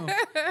 Damn.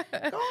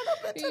 Going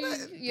up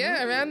into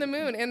the around the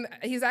moon, and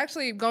he's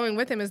actually going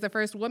with him as the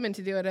first woman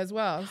to do it as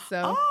well.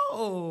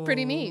 So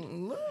pretty neat.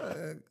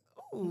 Look.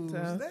 Oh,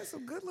 that's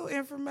some good little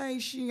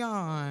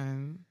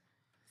information.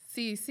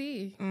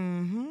 CC.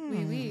 Mm-hmm.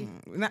 Oui, oui.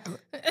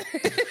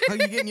 Are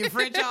you getting your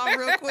French off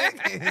real quick?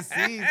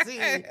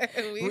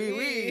 CC. Oui,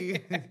 oui.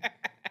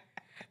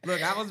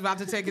 Look, I was about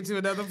to take it to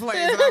another place,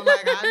 and I'm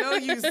like, I know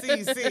you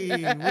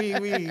CC. Oui,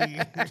 oui.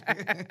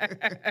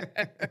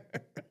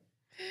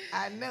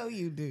 I know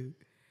you do.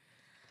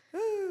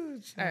 Ooh,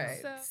 all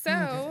right.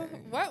 So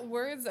what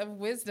words of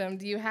wisdom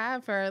do you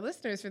have for our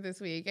listeners for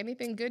this week?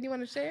 Anything good you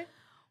want to share?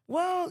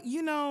 Well,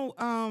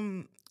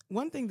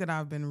 one thing that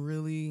I've been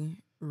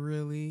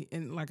really,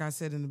 and like I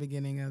said in the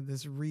beginning of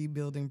this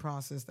rebuilding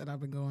process that I've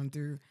been going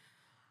through,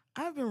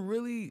 I've been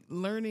really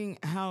learning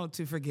how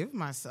to forgive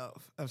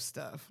myself of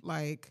stuff.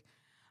 Like,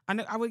 I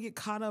know I would get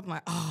caught up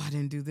like, oh, I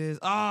didn't do this.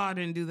 Oh, I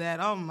didn't do that.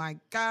 Oh my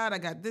God, I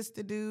got this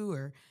to do,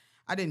 or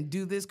I didn't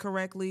do this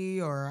correctly,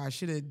 or I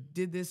should have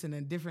did this in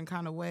a different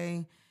kind of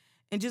way.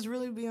 And just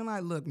really being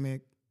like, look,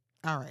 Mick,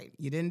 all right,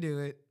 you didn't do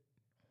it.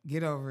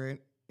 Get over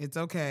it. It's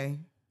okay.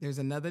 There's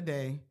another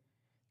day.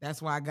 That's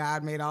why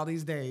God made all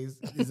these days.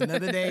 There's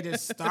another day to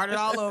start it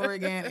all over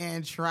again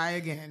and try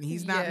again.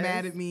 He's not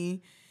mad at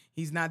me.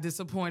 He's not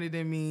disappointed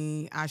in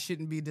me. I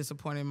shouldn't be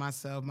disappointed in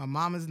myself. My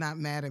mama's not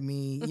mad at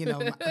me.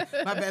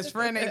 My best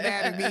friend ain't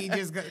mad at me.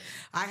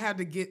 I have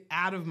to get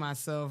out of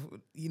myself,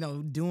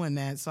 doing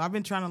that. So I've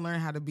been trying to learn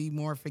how to be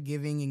more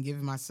forgiving and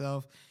give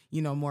myself,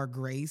 more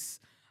grace.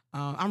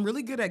 I'm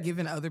really good at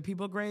giving other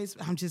people grace.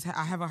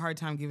 I have a hard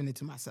time giving it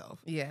to myself.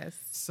 Yes.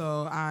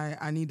 So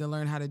I need to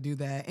learn how to do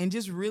that and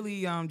just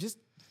really just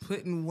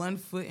putting one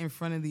foot in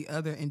front of the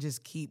other and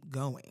just keep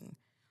going.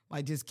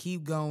 Like just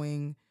keep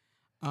going.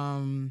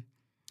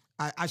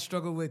 I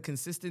struggle with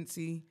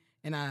consistency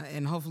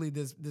and hopefully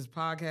this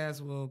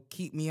podcast will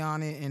keep me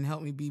on it and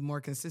help me be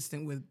more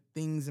consistent with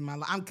things in my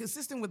life. I'm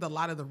consistent with a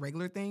lot of the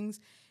regular things.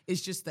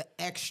 It's just the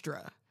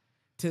extra.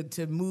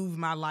 To move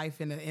my life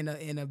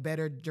in a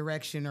better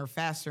direction or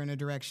faster in a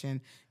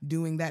direction,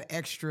 doing that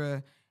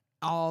extra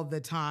all the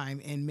time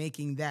and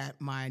making that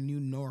my new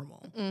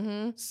normal.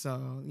 Mm-hmm.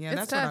 So it's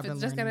that's tough. what I've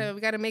been learning.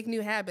 We got to make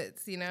new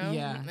habits,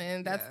 Yeah,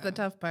 and that's the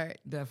tough part.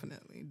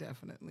 Definitely.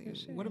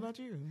 Sure. What about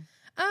you?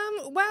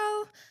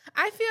 Well,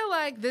 I feel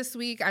like this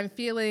week I'm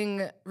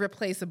feeling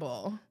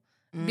replaceable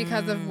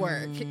because of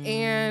work.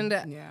 And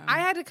I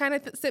had to kind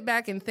of sit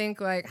back and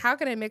think, like, how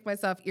can I make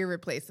myself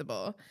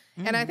irreplaceable?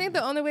 And I think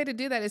the only way to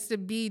do that is to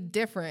be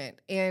different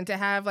and to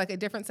have like a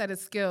different set of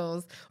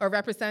skills or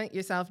represent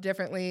yourself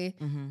differently,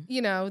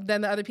 than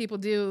the other people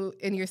do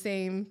in your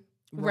same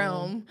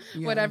realm,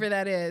 whatever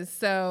that is.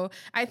 So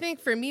I think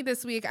for me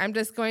this week, I'm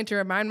just going to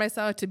remind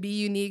myself to be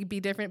unique,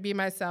 be different, be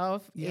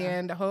myself,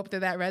 and hope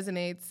that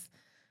resonates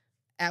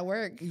at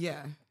work.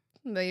 Yeah.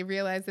 They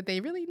realize that they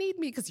really need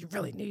me because you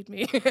really need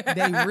me.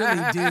 They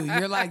really do.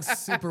 You're like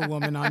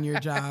Superwoman on your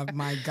job.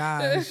 My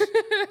gosh.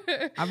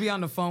 I'll be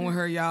on the phone with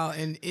her, y'all,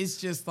 and it's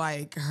just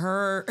like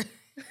her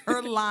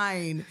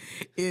line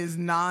is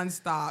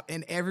nonstop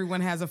and everyone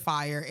has a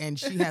fire and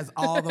she has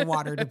all the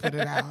water to put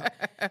it out.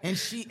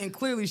 And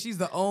clearly she's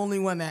the only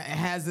one that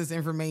has this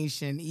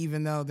information,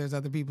 even though there's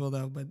other people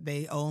though, but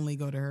they only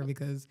go to her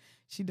because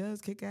she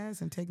does kick ass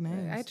and take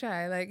names. I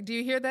try. Like, do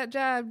you hear that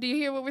job? Do you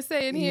hear what we're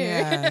saying here?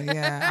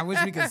 Yeah. I wish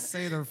we could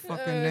say their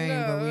fucking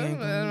name, but we ain't.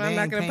 I'm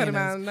not gonna put them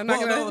on.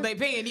 No, they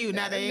paying you.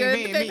 Now they ain't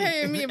paying me. They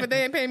paying me, but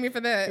they ain't paying me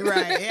for that.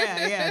 Right?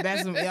 Yeah.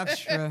 That's some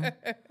extra.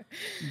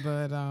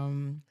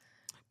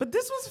 But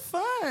this was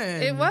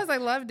fun. It was. I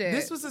loved it.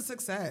 This was a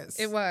success.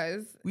 It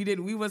was.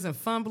 We wasn't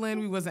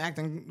fumbling. We wasn't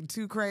acting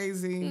too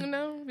crazy.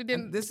 We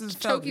didn't. This is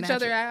choke each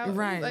other out.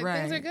 Right.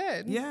 Things are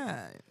good.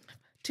 Yeah.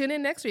 Tune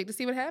in next week to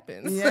see what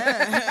happens.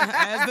 Yeah,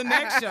 as the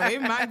next show.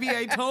 It might be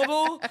a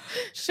total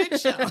shit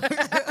show.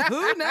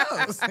 Who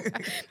knows?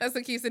 That's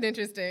what keeps it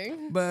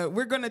interesting. But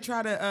we're going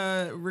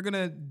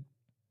to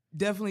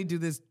definitely do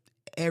this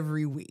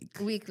every week.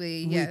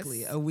 Weekly, yes.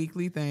 A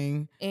weekly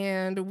thing.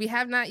 And we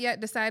have not yet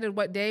decided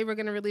what day we're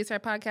going to release our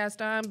podcast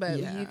on, but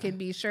you can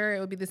be sure it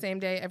will be the same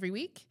day every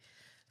week.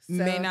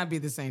 May not be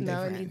the same day. No,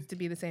 for it him. needs to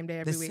be the same day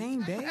every The week.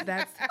 same day?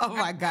 That's Oh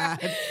my God.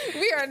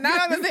 we are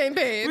not on the same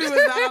page. We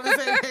was not on the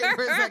same page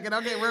for a second.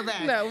 Okay, we're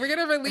back. No, we're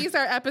gonna release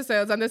our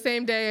episodes on the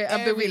same day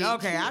of the week.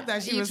 Okay, I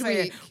thought she was each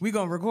saying week. we're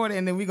gonna record it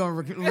and then we're gonna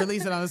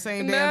release it on the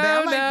same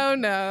damn day.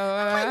 I'm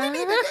like, we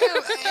need to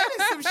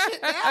edit some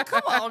shit now.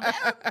 Come on, now.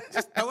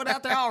 Just throw it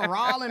out there all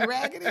raw and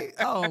raggedy.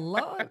 Oh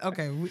Lord.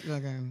 Okay.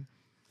 Okay.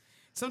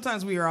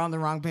 Sometimes we are on the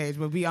wrong page,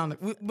 but we are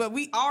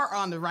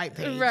on the right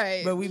page.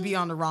 Right. But we be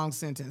on the wrong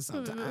sentence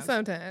sometimes.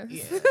 Sometimes.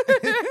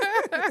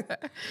 Yeah.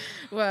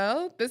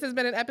 Well, this has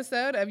been an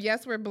episode of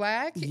Yes, We're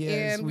Black,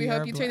 Yes, and we we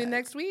hope are you tune in black.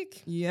 next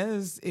week.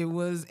 Yes, it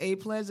was a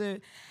pleasure.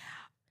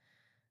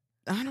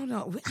 I don't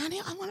know.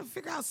 I want to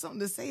figure out something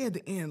to say at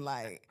the end,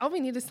 like. All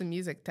we need is some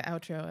music to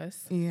outro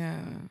us. Yeah.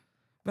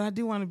 But I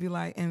do want to be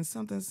like, and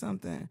something.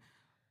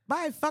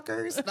 Bye,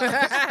 fuckers. Bye,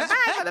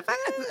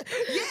 motherfuckers.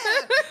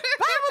 Yeah.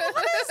 Bye,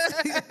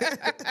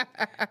 motherfuckers.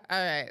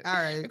 All right. All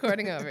right.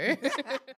 Recording over.